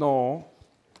an. No.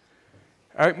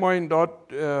 Ich meine,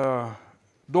 dort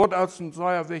ist ein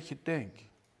sehr wichtiges Ding.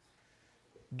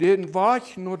 Den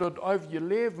Wachen oder das ewige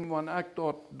Leben, wenn ich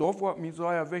dort wird mir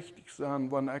sehr wichtig sein,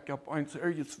 wenn ich auf eins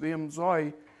irgendwem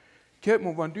sei. Guck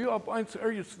mal, wenn du auf eins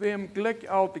irgendwem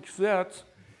gleichzeitig sitzt,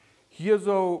 hier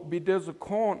so bei diesen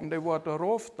Konten, die wird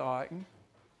raufdagen.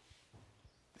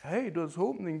 Hey, das ist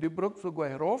Hoffnung, die braucht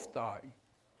sogar raufdagen.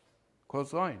 Kann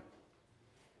sein.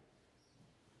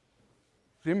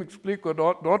 Sie mir explicken,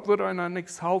 dort wird einer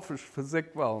nichts Halfisch für sich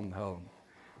wollen haben.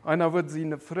 Einer wird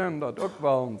seine Freunde dort auch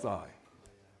wollen sein.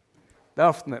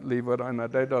 Darf nicht lieber einer,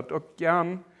 der dort auch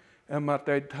gern immer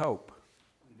der taub.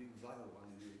 Und die Sache,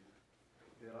 wenn die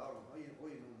Raum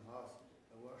genommen hast,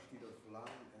 da warst du das lang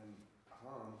und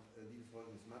haben, die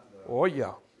sollten es machen. Oh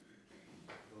ja.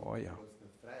 Oh ja.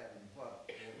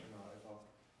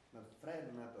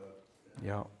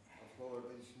 Ja.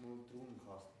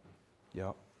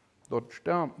 Ja. Dat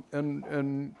stimmt.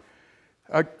 En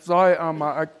ik zei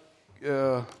einmal,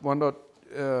 wenn das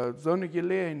so eine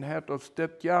Gelegenheit, als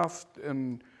das jaft,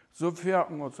 und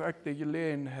sofern als ich die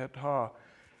Gelegenheit habe,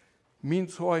 mein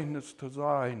Zeugnis zu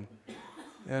sein,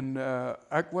 und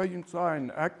ich will Ihnen sagen,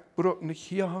 ich brauche nicht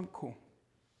hier ankommen.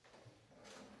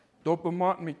 Da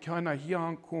mag mich keiner hier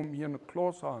ankommen, hier eine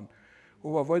Klasse an.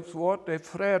 Aber weißt du was, der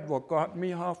Friede, was Gott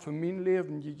mir hat für mein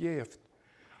Leben gegeben,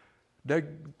 der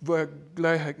will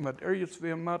gleich mit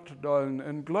irgendwem mitteilen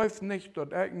und glaubt nicht, dass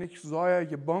ich nicht sehr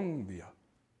gebannt bin.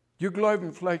 Sie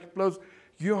glauben vielleicht bloß,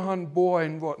 Johann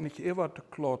Boyen wird nicht immer zu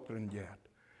klottern geht.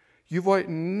 Sie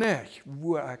wollten nicht,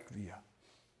 wo ich bin.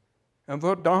 Und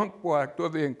wird dankbar,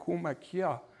 deswegen komme ich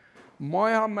hier.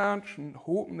 Mehr Menschen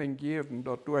Hoffnung geben,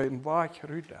 dass du ein Weg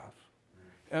rüt ist.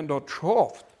 Und das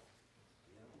schafft.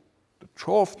 Das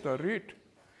schafft der Rüt.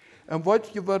 Und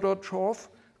weißt du, was das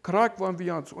schafft? Kriegt, wenn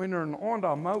wir uns einen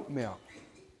anderen Maut merken.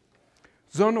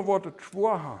 Sonne wird es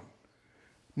schwer haben.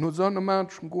 Nur so eine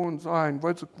Menschen gehen sein,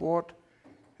 weißt du was,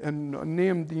 und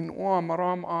nehmen den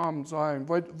Arm sein,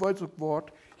 weißt du was,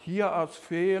 hier ist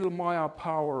viel mehr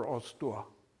Power als du.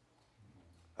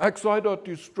 Ich sage, dass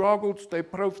die Struggles, die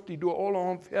Prüfungen, die du alle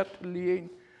am Viertel liegen,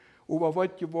 aber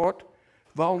weißt du was,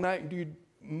 weil nicht die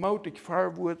mutig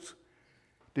verwirrt,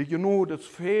 die genau das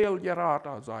viel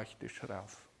geraten, sagt die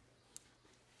Schrift.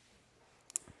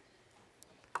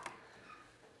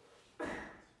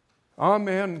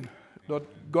 Amen. Dass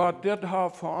Gott das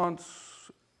hat für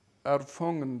uns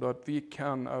erfangen, dass wir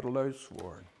können erlöst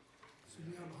werden. So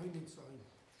wir haben einig sein,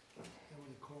 wenn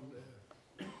man kommt.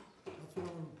 Das wird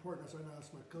auch important, dass einer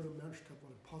erstmal gute Mensch hat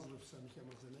und positiv sein, nicht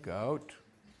immer so. Gut.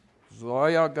 So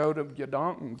ja, gute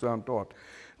Gedanken sind dort.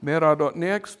 Mehr das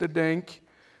nächste Ding,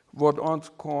 was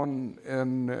uns kann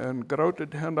ein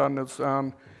großes Hindernis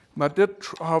sein, aber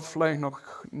das hat vielleicht noch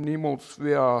niemals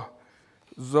wer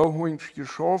so hunsch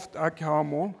geschafft. Ich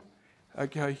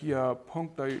habe hier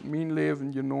Punkte in mein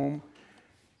Leben genommen.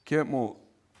 Guck mal,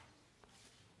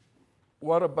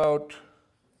 what about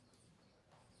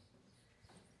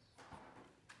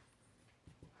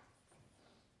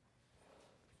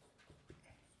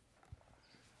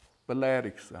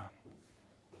beleidigt sein?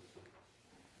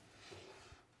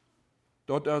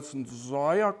 Das ist ein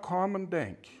sehr common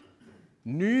Ding.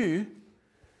 Nu,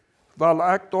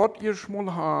 weil ich dort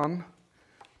erstmal habe,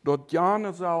 dort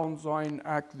gerne sollen sein,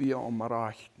 ich wir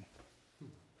umreichen.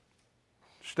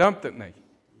 Stimmt das nicht?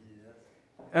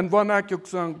 Und wenn ich auch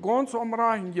so ganz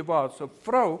umreichen gewesen, so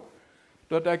Frau,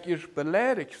 dass ich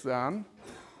beleidigt bin,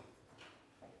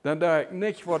 dann da ich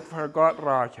nicht, was für Gott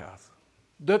reich ist.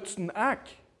 Das ist ein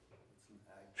Ich.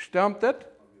 Stimmt das?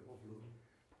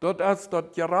 Das ist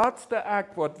das geradste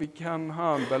Ich, was wir können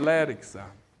haben, beleidigt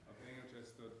sein. Auf Englisch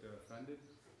ist das offended?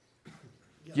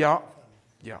 Ja,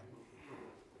 ja.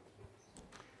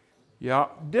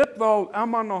 Ja, dit wil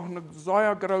immer noch eine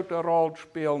sehr große Rolle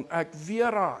spielen. Ich will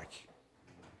reich.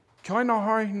 Keiner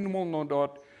heißen will noch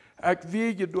dort. Ich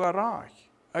will je door reich.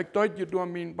 Ich deut je door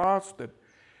mein Bastet.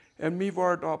 Und mir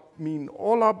wird auf mein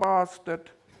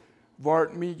allerbastet,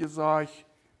 wird mir gesagt,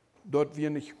 dort wir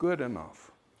nicht gut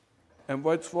enough. Und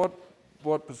weißt du,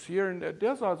 was passieren?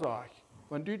 Das sage ich.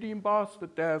 Wenn du den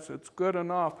Bastet hast, it's good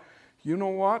enough. You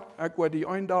know what? Ich werde die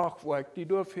einen Tag, wo ich die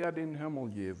dafür den Himmel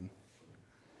geben.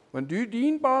 Wenn du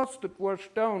den Bastet wirst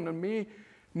stellen und mir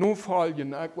nur folgen,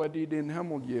 ich werde die den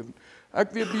Himmel geben.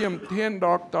 Ich will bei dem 10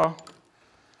 Doktor,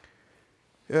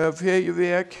 für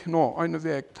Weg, eine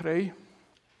Weg 3.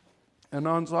 Und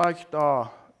dann sage ich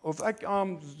da, auf ich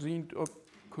abends sind,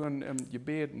 können im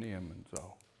Gebet nehmen.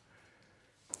 So.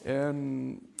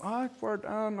 Und ich werde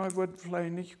an, ich würde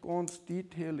vielleicht nicht ganz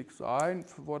detailliert sein,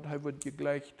 für was ich würde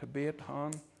gleich zu Gebet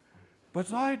haben. Was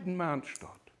sagt ein Mensch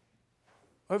dort?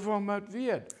 Einfach mit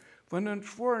wird. Wenn du einen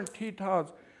schweren Titel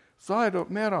hast, sei dort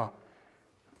mehr.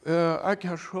 Ich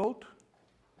habe Schuld.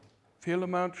 Viele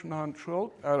Menschen haben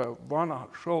Schuld, wenn du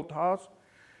Schuld hast.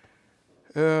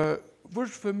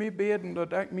 Wirst für mich beten, dass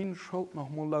ich meine Schuld noch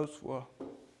mal los war.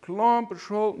 Kleine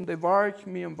Schulden, die war ich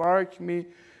mir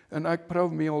und ich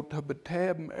brauche mich auch zu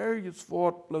betreiben. Irgendwas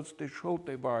Wort, bloß die Schuld,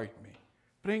 die war ich mir.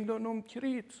 Bring das um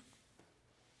Kreuz.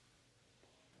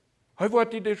 Ich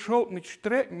wollte die Schuld nicht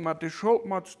strecken, mit der Schuld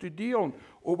mal studieren,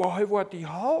 aber ich wollte die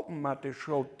halten mit der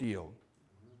Schuld dealen.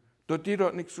 Dass die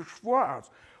dort nicht so schwer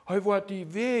ist. Ich wollte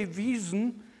die Wege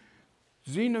wiesen,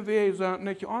 seine Wege sind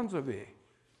nicht unsere Wege.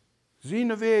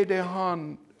 Seine Wege, die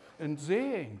haben einen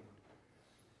Segen.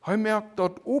 Ich merkt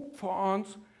dort ob für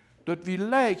uns, dass wir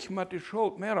leicht mit der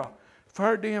Schuld mehr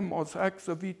verdammt als ich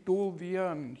so wie du wir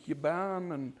und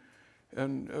Gebären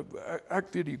und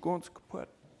ich will die ganz kaputt.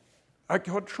 Ich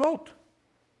hatte Schuld.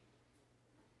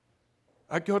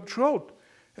 Ich hatte Schuld.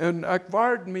 Und ich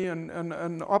warte mir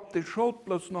und ob die Schuld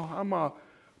bloß noch einmal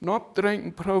noch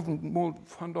trinken, proben, mal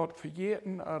von dort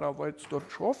verjäten, aber weil es dort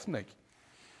schafft nicht.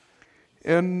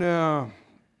 Und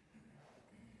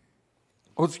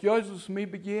als Jesus mir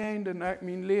begegnet und ich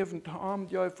mein Leben haben,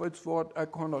 als Wort,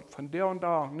 ich kann das von der und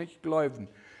da nicht glauben.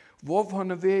 Wovon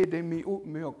der Weg, der mich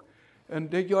aufmerkt,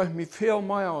 und der gibt mir viel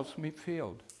mehr, als mir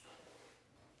fehlt.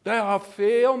 Der hat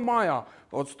viel mehr,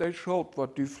 als der Schuld,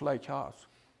 was du vielleicht hast.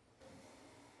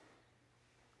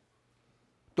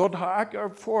 Dort habe ich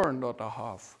erfahren, dass er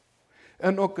hat.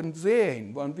 Und auch ein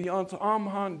Sehen, wenn wir uns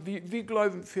arm haben, wir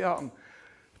glauben fern,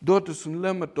 dort ist ein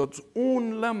Limit, dort ist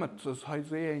unlimited, das heißt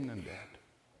Sehen.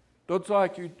 Dort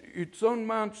sage ich, aus so einem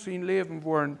Mensch sein Leben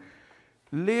wollen,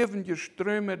 lebende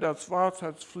Ströme des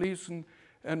Wassers fließen,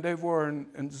 und die wollen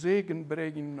einen Segen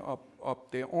bringen auf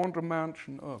die anderen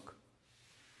Menschen auch.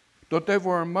 Dort die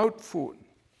wollen Mut führen.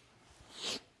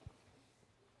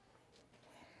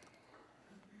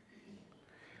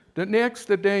 Das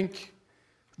nächste Ding,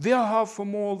 wir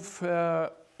haben mal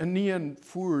für einen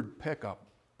Ford Pickup,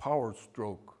 Power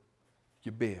Stroke,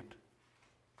 Gebet.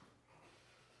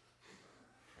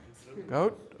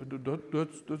 Gut,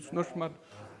 das ist nicht mal.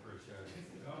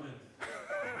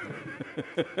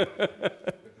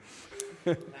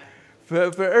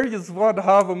 Für irgendwas Wort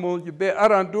haben wir mal Gebet,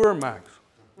 an Durmax.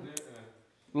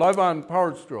 Live an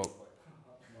Power Stroke.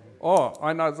 Oh,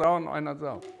 einer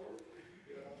sau.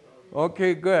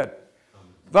 Okay, gut.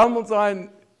 Wenn wir sein,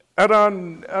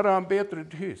 ein besseres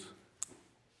Haus.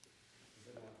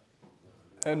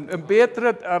 Ein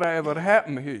besseres, überhaupt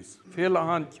ein Haus. Viele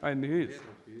haben kein Haus.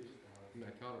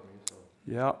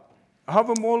 Ja.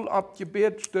 Haben wir mal ab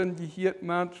Gebet stehen, die hier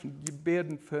Menschen, die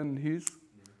beten für ein Haus.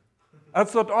 Das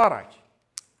ist auch recht.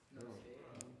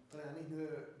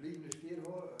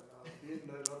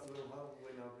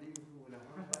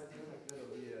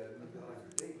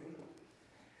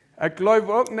 Ich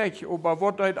glaube auch nicht, aber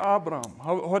was hat Abraham?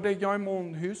 Hat er einmal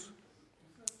ein Haus?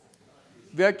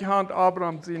 Wer kennt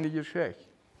Abraham seine Geschichte?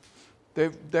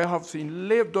 Der hat sein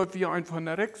Leben, dort wie ein von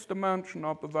den reichsten Menschen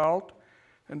auf der Welt,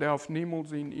 und der hat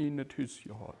niemals in ein Haus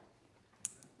gehabt.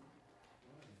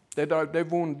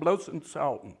 Der wohnt bloß in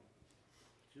Zelten.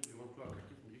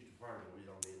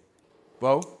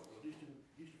 Wo?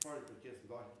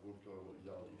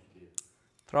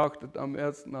 Trachtet am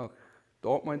ersten nach.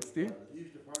 Dort meinst du?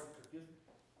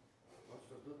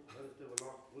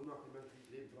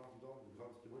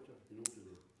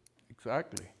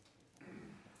 Exactly.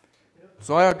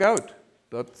 Sei ja gut.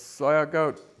 Das sei ja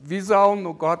gut. Wir sollen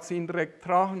noch Gott sein direkt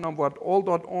tragen, dann wird all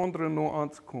das andere noch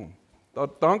anzukommen. Das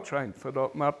Dankeschön für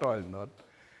das Mitteilen.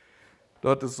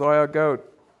 Das sei ja gut.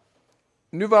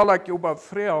 Nu will ich über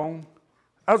Frühung,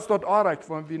 als das auch recht,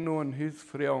 wenn wir nur ein Haus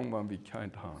Frühung, wenn wir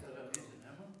kein haben.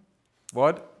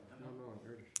 Was?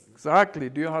 Exactly,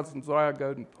 du hast einen sehr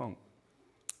guten Punkt.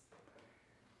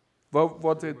 Was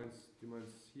Du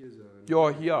meinst hier sein? ja,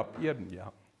 hier ab jeden,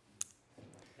 ja.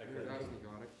 Das ist nicht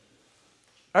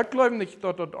arg. Ich glaube nicht,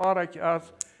 dass das arg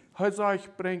ist. Er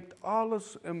sagt, bringt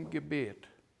alles im Gebet.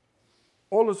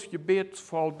 Alles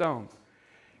gebetsvoll down.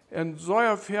 Und so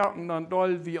erfährten dann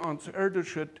doll wie ans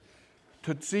Irdische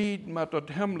zu ziehen mit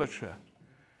das Himmlische.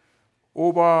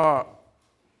 Aber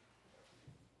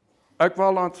ich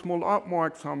will uns mal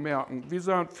aufmerksam machen. Wir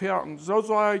sind fertig. So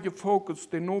sei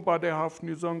gefokust, denn nobody, der hat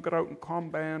nu so einen großen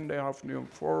Combine, der hat nu einen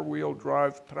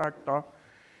Four-Wheel-Drive-Traktor.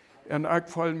 Und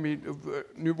ich will mich,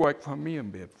 nu wo ich von mir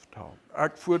im Bett vertrauen.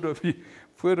 Ich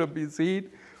fuhr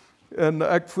besiegt. Und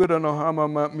ich fuhr noch einmal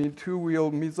mit meinem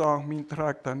Two-Wheel, mir sagt mein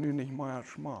Traktor nu nicht mehr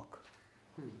Geschmack.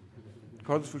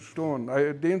 Kannst du verstehen?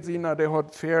 Den Sina, der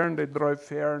hat Fähren, der 3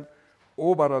 Fähren.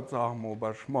 Aber das sagen wir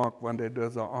über Geschmack, wenn der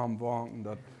diese Arm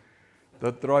wanken,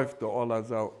 das läuft da alles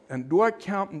so. Und da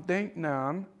kommt ein Denken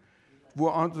an, wo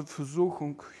unsere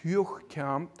Versuchung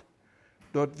hochkommt,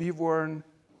 dass wir wollen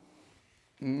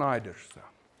neidisch sein.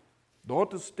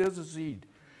 Dort ist diese Sied.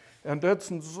 Und das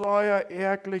ist ein sehr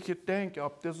ärgerliches Denken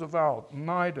auf dieser Welt,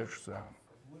 neidisch sein.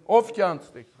 Oft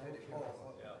ganz nicht.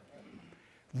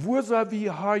 Wo sind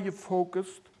wir hier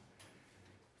gefokust?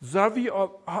 Haben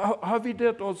wir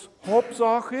das als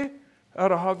Hauptsache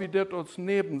oder haben wir das als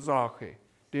Nebensache,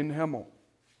 den Himmel?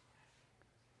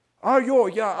 Ja,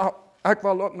 ich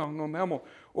will auch noch im Himmel.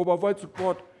 Aber weißt du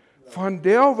Gott, von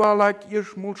der will ich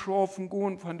erst mal schaffen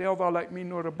gehen, von der will ich mir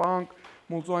nur die Bank,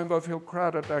 mal sagen, wie viel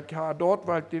Kredit ich habe. Dort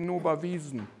will ich den nur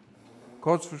beweisen.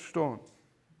 Kannst du verstehen?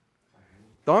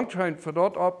 Dankeschön für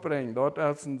das Abbringen.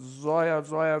 Das ist ein sehr,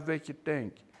 sehr wichtiges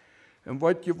Ding. Und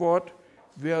weißt du was,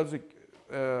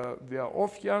 wer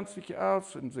aufjänsig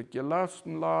ist und sich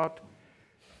gelassen lässt,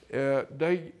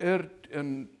 der irrt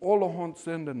in allerhand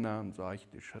Sünden an, sagt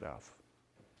die Schrift.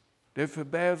 Der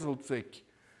verbesselt sich.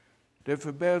 Der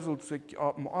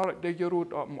auf dem Arrecht, der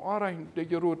gerät auf dem Arrecht, der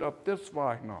gerät auf das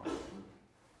Weg nach.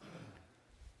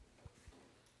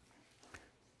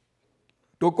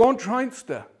 Du ganz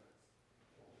scheinste.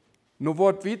 Nur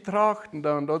was wir trachten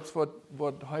dann, das was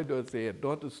heute sieht,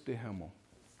 das ist der Himmel.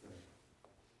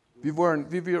 Wir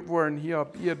wollen hier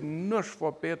ab Erden nicht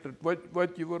verbessert.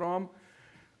 Weißt du warum?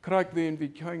 Kriegen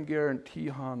wir keine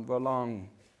Garantie haben, wie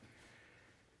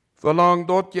lange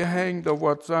dort gehängt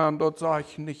wird sein, dort sage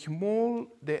ich nicht mal,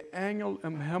 der Engel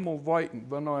im Himmel weiten,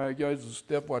 wenn Jesus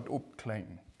der wird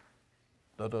abklingen,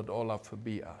 dass das alles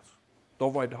vorbei ist.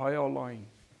 Da wird er allein.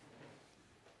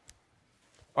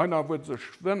 Einer wird sich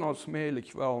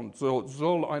schwindersmählich wollen,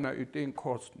 soll einer aus den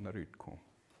Kosten rauskommen.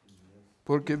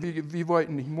 Weil wir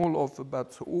wollten nicht mal auf der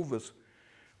zu Oves,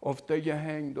 auf der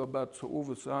gehängt, aber zu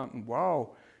Oves sagen,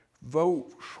 wow, wo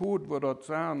schuld wird das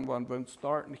sein, wenn wir uns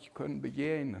dort nicht können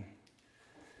begegnen.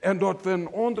 Und dort, wenn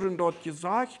anderen dort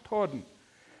gesagt haben,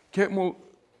 guck mal,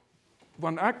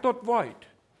 wenn ich dort weiß,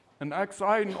 und ich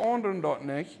sage den anderen dort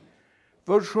nicht,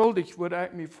 wie schuldig würde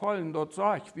ich mich fallen, dort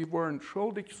sage ich, wir wollen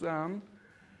schuldig sein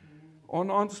an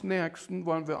uns Nächsten,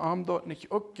 wenn wir am dort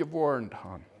nicht abgewarnt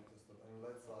haben.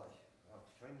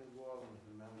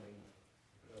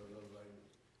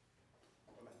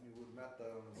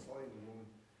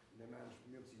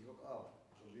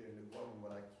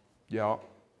 Ja,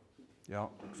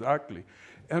 exactly.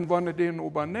 Und wenn du den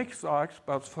aber nicht sagst,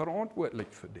 bist du verantwortlich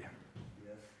für den.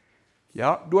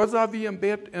 Ja, du hast wie im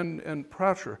Bett in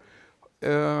Pressure.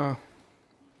 Heute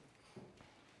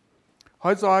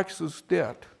sagst du es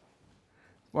das.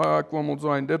 Weil ich will mal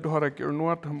sagen, das habe ich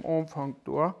nur am Anfang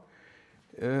da.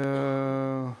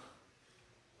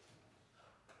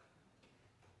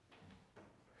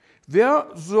 Wer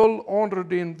soll andere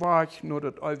den Weg nur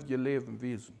das ewige Leben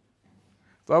wiesen?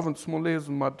 Wir uns mal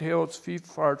lesen, Matthäus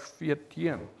 5, Vers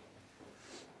 14.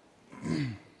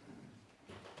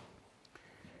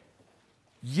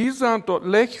 Sie sind dort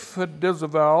Licht für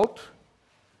diese Welt,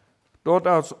 dort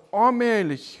als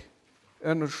allmählich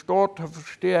eine Stadt zu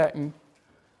verstärken,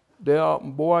 der auf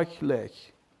dem Berg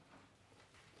liegt.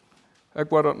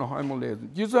 Ich werde das noch einmal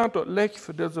lesen. Sie sind dort Licht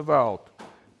für diese Welt,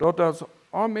 dort als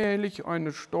allmählich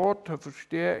eine Stadt zu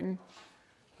verstärken,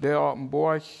 der auf dem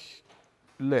Berg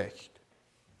liegt.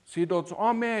 Sie dort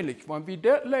allmählich, wenn wir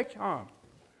das Licht haben.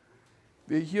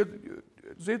 Hier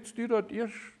sitzt du dort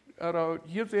erst,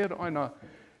 hier seht einer,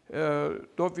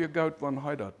 dort wir Geld, wann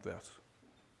heiratet wirst.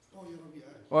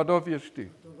 Oh, dort wirst du.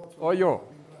 Oh ja.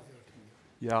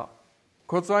 Ja.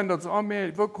 Kann sein, dass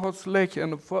allmählich wirklich Licht in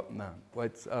den Pfoten haben,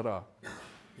 weißt du.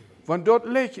 Wenn dort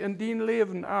Licht in dein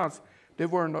Leben ist, die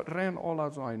wollen dort rein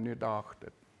alle sein, nicht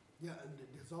achtet. Ja, en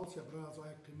de Salzja braat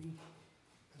eigenlijk te mij.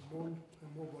 En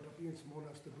morgen wordt op eens morgen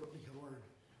als de brood niet geworden.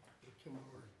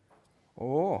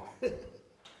 Oh.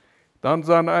 Dann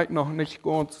sind ich noch nicht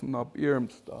ganz ab ihrem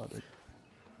Stadium.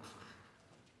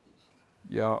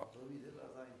 Ja. So wie das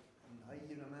sein. Ein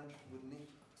heiliger Mensch wird nicht.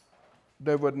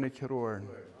 Der wird nicht rühren.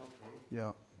 Okay.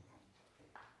 Ja.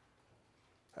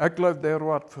 Ich glaube, der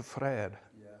Rat für Frieden.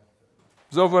 Ja.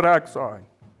 So würde ich sagen.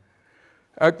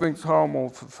 Ich bin es mal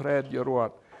für Frieden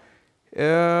gerat.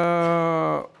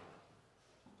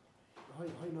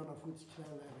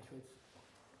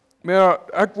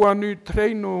 Maar ik wil nu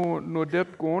terug naar dit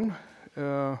gaan.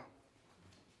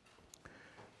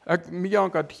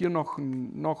 Mir hat hier noch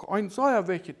ein Säuer,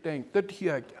 welche denkt, das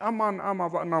hier, einmal,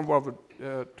 dann wollen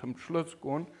wir zum Schluss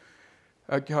gehen.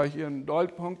 Ich habe hier einen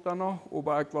Dollpunkt da noch,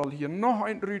 aber ich will hier noch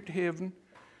ein Rüt heben.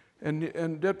 Und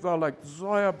das will ich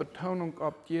Säuer Betonung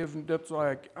abgeben, das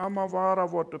soll ich einmal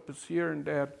wahr, was da passieren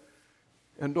wird.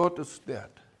 Und dort ist das.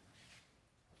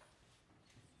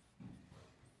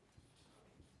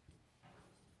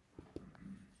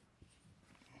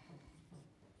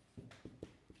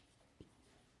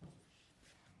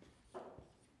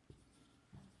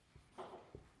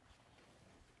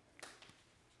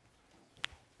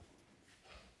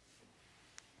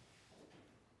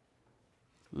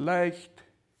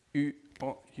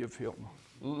 Hier fehlt noch.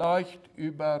 Leicht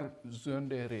über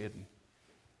Sünde reden.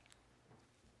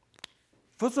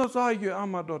 Wieso sage ich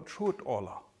immer dort Schuld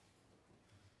aller?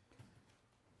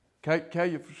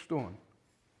 Kann ihr verstehen?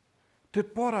 Das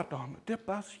braucht doch nicht, das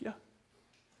passt ja.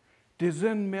 Die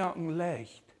Sinn merken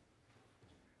leicht.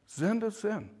 Sinn ist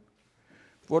Sinn.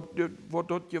 Was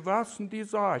dort gewassen die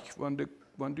sagt,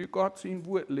 wenn du Gott sein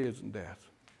Wort lesen darfst.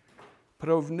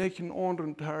 Prof nicht einen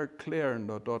anderen zu erklären,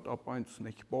 dass dort ab eins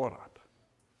nicht bohrt.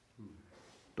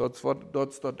 Das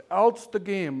ist das älteste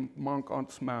Game, man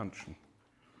uns Menschen.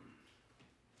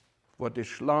 Was die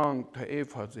Schlange der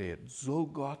Eva sieht, so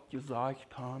Gott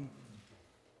gesagt haben.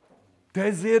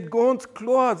 Der sieht ganz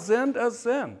klar, sind es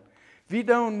sind. Wir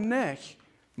dürfen nicht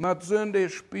mit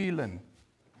Sünde spielen.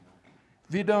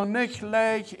 Wir dürfen nicht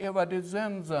leicht über die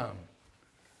Sinn sein.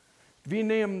 Wir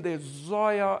nehmen die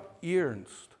Säuer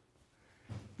ernst.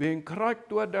 Wenn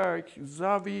kriegt durch,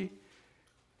 so wie,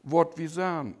 was wir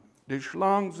sagen. Die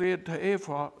Schlange sieht der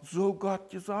Eva, so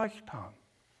Gott gesagt haben.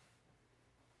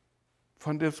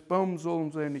 Von des Baum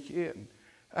sollen sie nicht essen.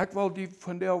 Ich will die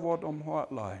von der Wort am Hort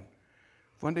leihen.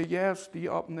 Von der Jes, die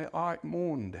ab ne 8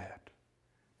 Monate hat.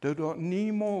 Der dort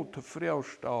niemals zu Frau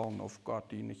stellen auf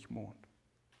Gott, die nicht mohnt.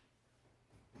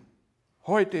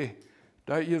 Heute,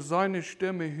 da ihr seine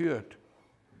Stimme hört,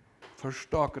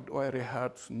 verstocket eure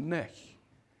Herzen nicht.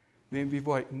 Wenn wir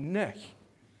wollten nicht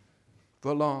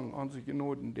verlangen, unsere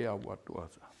Genoten der Wort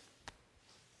durch.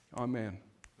 Amen.